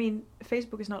 I mean,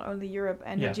 Facebook is not only Europe,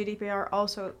 and Yeah. the GDPR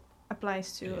also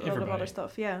applies to a lot of Everybody. other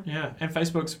stuff. Yeah. Yeah, and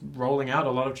Facebook's rolling out a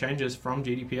lot of changes from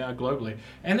GDPR globally.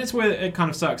 And that's where it kind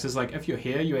of sucks, is like if you're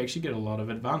here, you actually get a lot of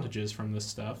advantages from this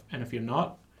stuff. And if you're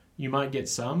not, you might get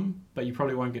some, but you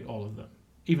probably won't get all of them.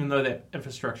 Even though that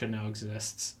infrastructure now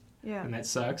exists. Yeah. And that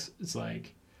sucks. It's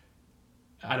like,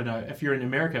 I don't know, if you're in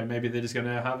America, maybe they're just going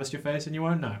to harvest your face and you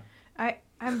won't know.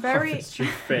 I'm very. Harvest your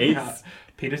face. Yeah.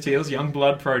 Peter Thiel's Young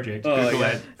Blood Project. Oh, Google yeah.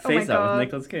 it. Oh my Face Up God. with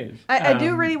Nicolas Cage. I do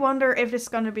Um, really wonder if it's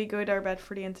gonna be good or bad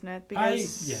for the internet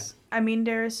because I mean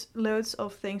there's loads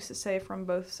of things to say from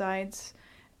both sides.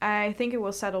 I think it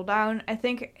will settle down. I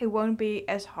think it won't be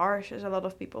as harsh as a lot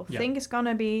of people Yeah. think it's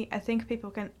gonna be. I think people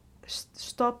can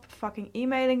stop fucking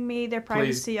emailing me their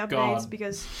privacy updates God.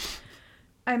 because,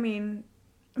 I mean,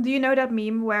 do you know that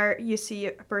meme where you see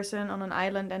a person on an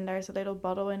island and there's a little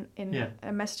bottle in Yeah.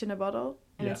 a message in a bottle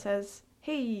and Yeah. it says,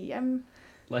 "Hey, I'm."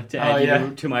 Like to Oh, add yeah.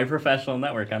 you to my professional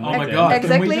network on Oh my LinkedIn. god,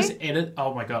 Exactly. can we just edit?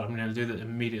 Oh my god, I'm going to do that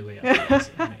immediately after this.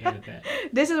 I'm going to edit that.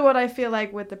 This is what I feel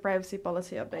like with the privacy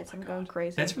policy updates. Oh my I'm going God.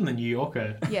 crazy. That's from the New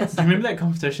Yorker. Yes. Do you remember that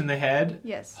competition they had?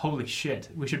 Yes. Holy shit,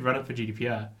 we should run it for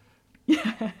GDPR. It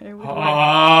would work.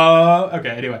 Oh,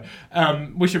 okay, anyway.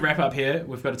 We should wrap up here.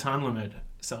 We've got a time limit,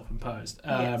 self-imposed.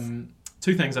 Yes.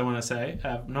 2 things I want to say.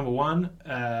 Number 1,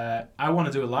 I want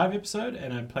to do a live episode,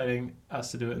 and I'm planning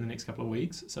us to do it in the next couple of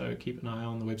weeks, so keep an eye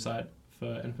on the website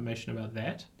for information about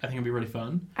that. I think it'll be really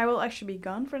fun. I will actually be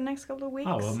gone for the next couple of weeks.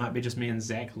 Oh, well, it might be just me and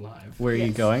Zach live. Where are you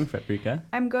Yes. going, Fabrica?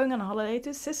 I'm going on a holiday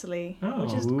to Sicily, Oh,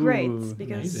 which is Ooh, great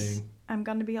because amazing. I'm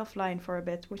going to be offline for a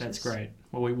bit. Which That's is great.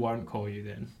 Well, we won't call you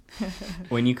then.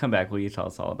 When you come back, will you tell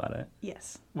us all about it?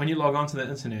 Yes. When you log on to the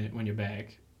internet when you're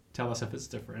back, tell us if it's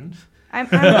different. I'm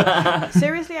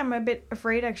seriously, I'm a bit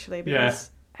afraid actually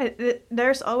because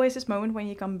there's always this moment when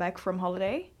you come back from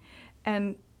holiday,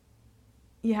 and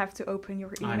you have to open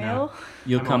your I know. email.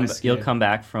 You'll I'm always you'll scared. come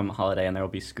back from holiday and there will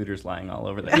be scooters lying all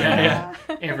over the Yeah,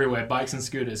 everywhere, bikes and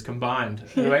scooters combined.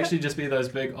 It'll actually just be those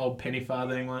big old penny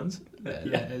farthing ones.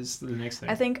 That is the next thing.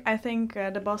 I think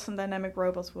the Boston Dynamic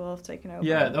robots will have taken over.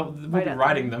 Yeah, we'll be that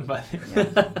writing time. them by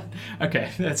then.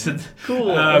 Okay, that's it.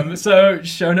 Cool. So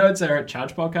show notes are at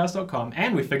chargepodcast.com,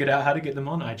 and we figured out how to get them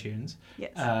on iTunes.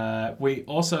 Yes. We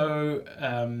also,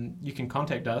 you can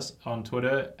contact us on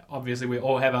Twitter. Obviously, we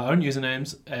all have our own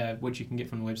usernames, which you can get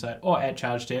from the website, or at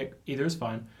ChargeTech. Either is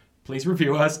fine. Please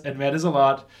review us. It matters a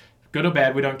lot. Good or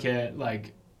bad, we don't care.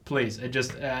 Like, please. It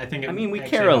just, I think. I mean, we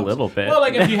actually care a helps. little bit. Well,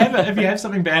 like if you have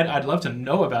something bad, I'd love to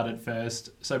know about it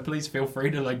first. So please feel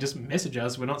free to like just message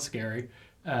us. We're not scary.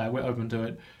 We're open to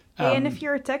it. And if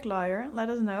you're a tech lawyer, let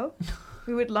us know.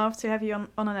 We would love to have you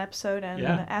on an episode and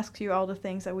ask you all the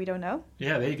things that we don't know.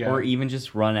 Yeah, there you go. Or even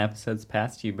just run episodes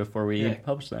past you before we Yeah.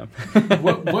 publish them.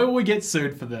 Will we get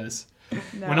sued for this?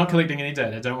 No. We're not collecting any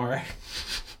data, don't worry.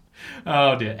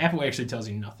 Oh dear. Apple actually tells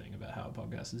you nothing about how a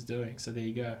podcast is doing. So there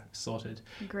you go. Sorted.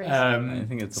 Great. I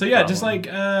think it's so a yeah, just problem.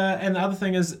 like, and the other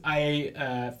thing is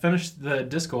I finished the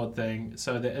Discord thing.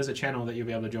 So there is a channel that you'll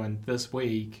be able to join this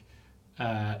week.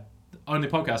 Only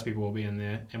podcast people will be in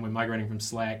there, and we're migrating from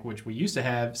Slack, which we used to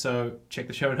have. So check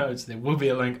the show notes. There will be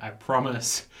a link, I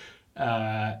promise.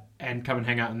 And come and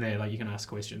hang out in there. Like you can ask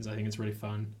questions. I think it's really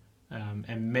fun.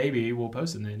 And maybe we'll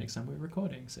post in there next time we're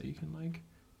recording, so you can like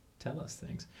tell us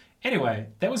things. Anyway,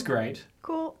 that was great.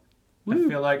 Cool. I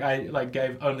feel like I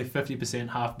gave only 50%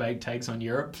 half-baked takes on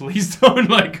Europe. Please don't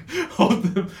like hold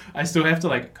them. I still have to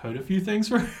like code a few things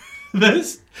for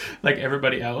this, like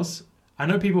everybody else. I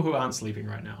know people who aren't sleeping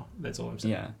right now. That's all I'm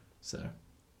saying. Yeah. So,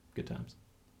 good times.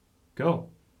 Cool.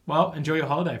 Well, enjoy your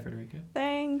holiday, Frederica.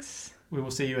 Thanks. We will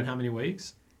see you in how many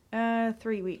weeks?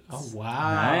 3 weeks. Oh,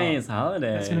 wow. Nice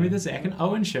holiday. That's going to be the Zach and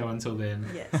Owen show until then.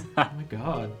 Yes. Oh, my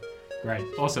God. Great.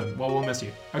 Awesome. Well, we'll miss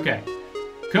you. Okay.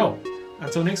 Cool.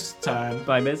 Until next time.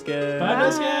 Bye, biscuits. Bye,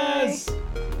 Bye. biscuits.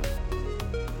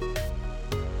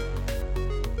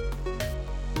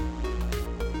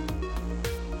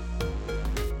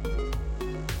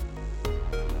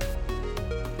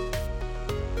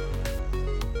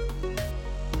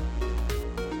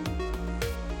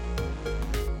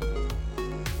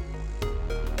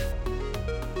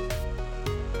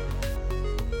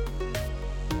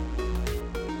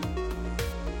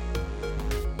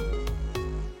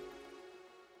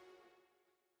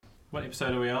 What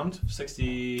episode are we on?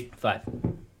 65?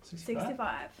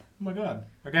 65. Oh my God.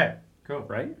 Okay, cool.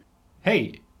 Right?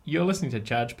 Hey, you're listening to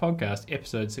Charge Podcast,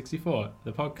 episode 64,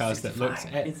 the podcast that looks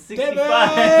at... It's Damn 65.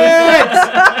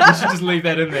 it! You should just leave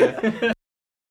that in there.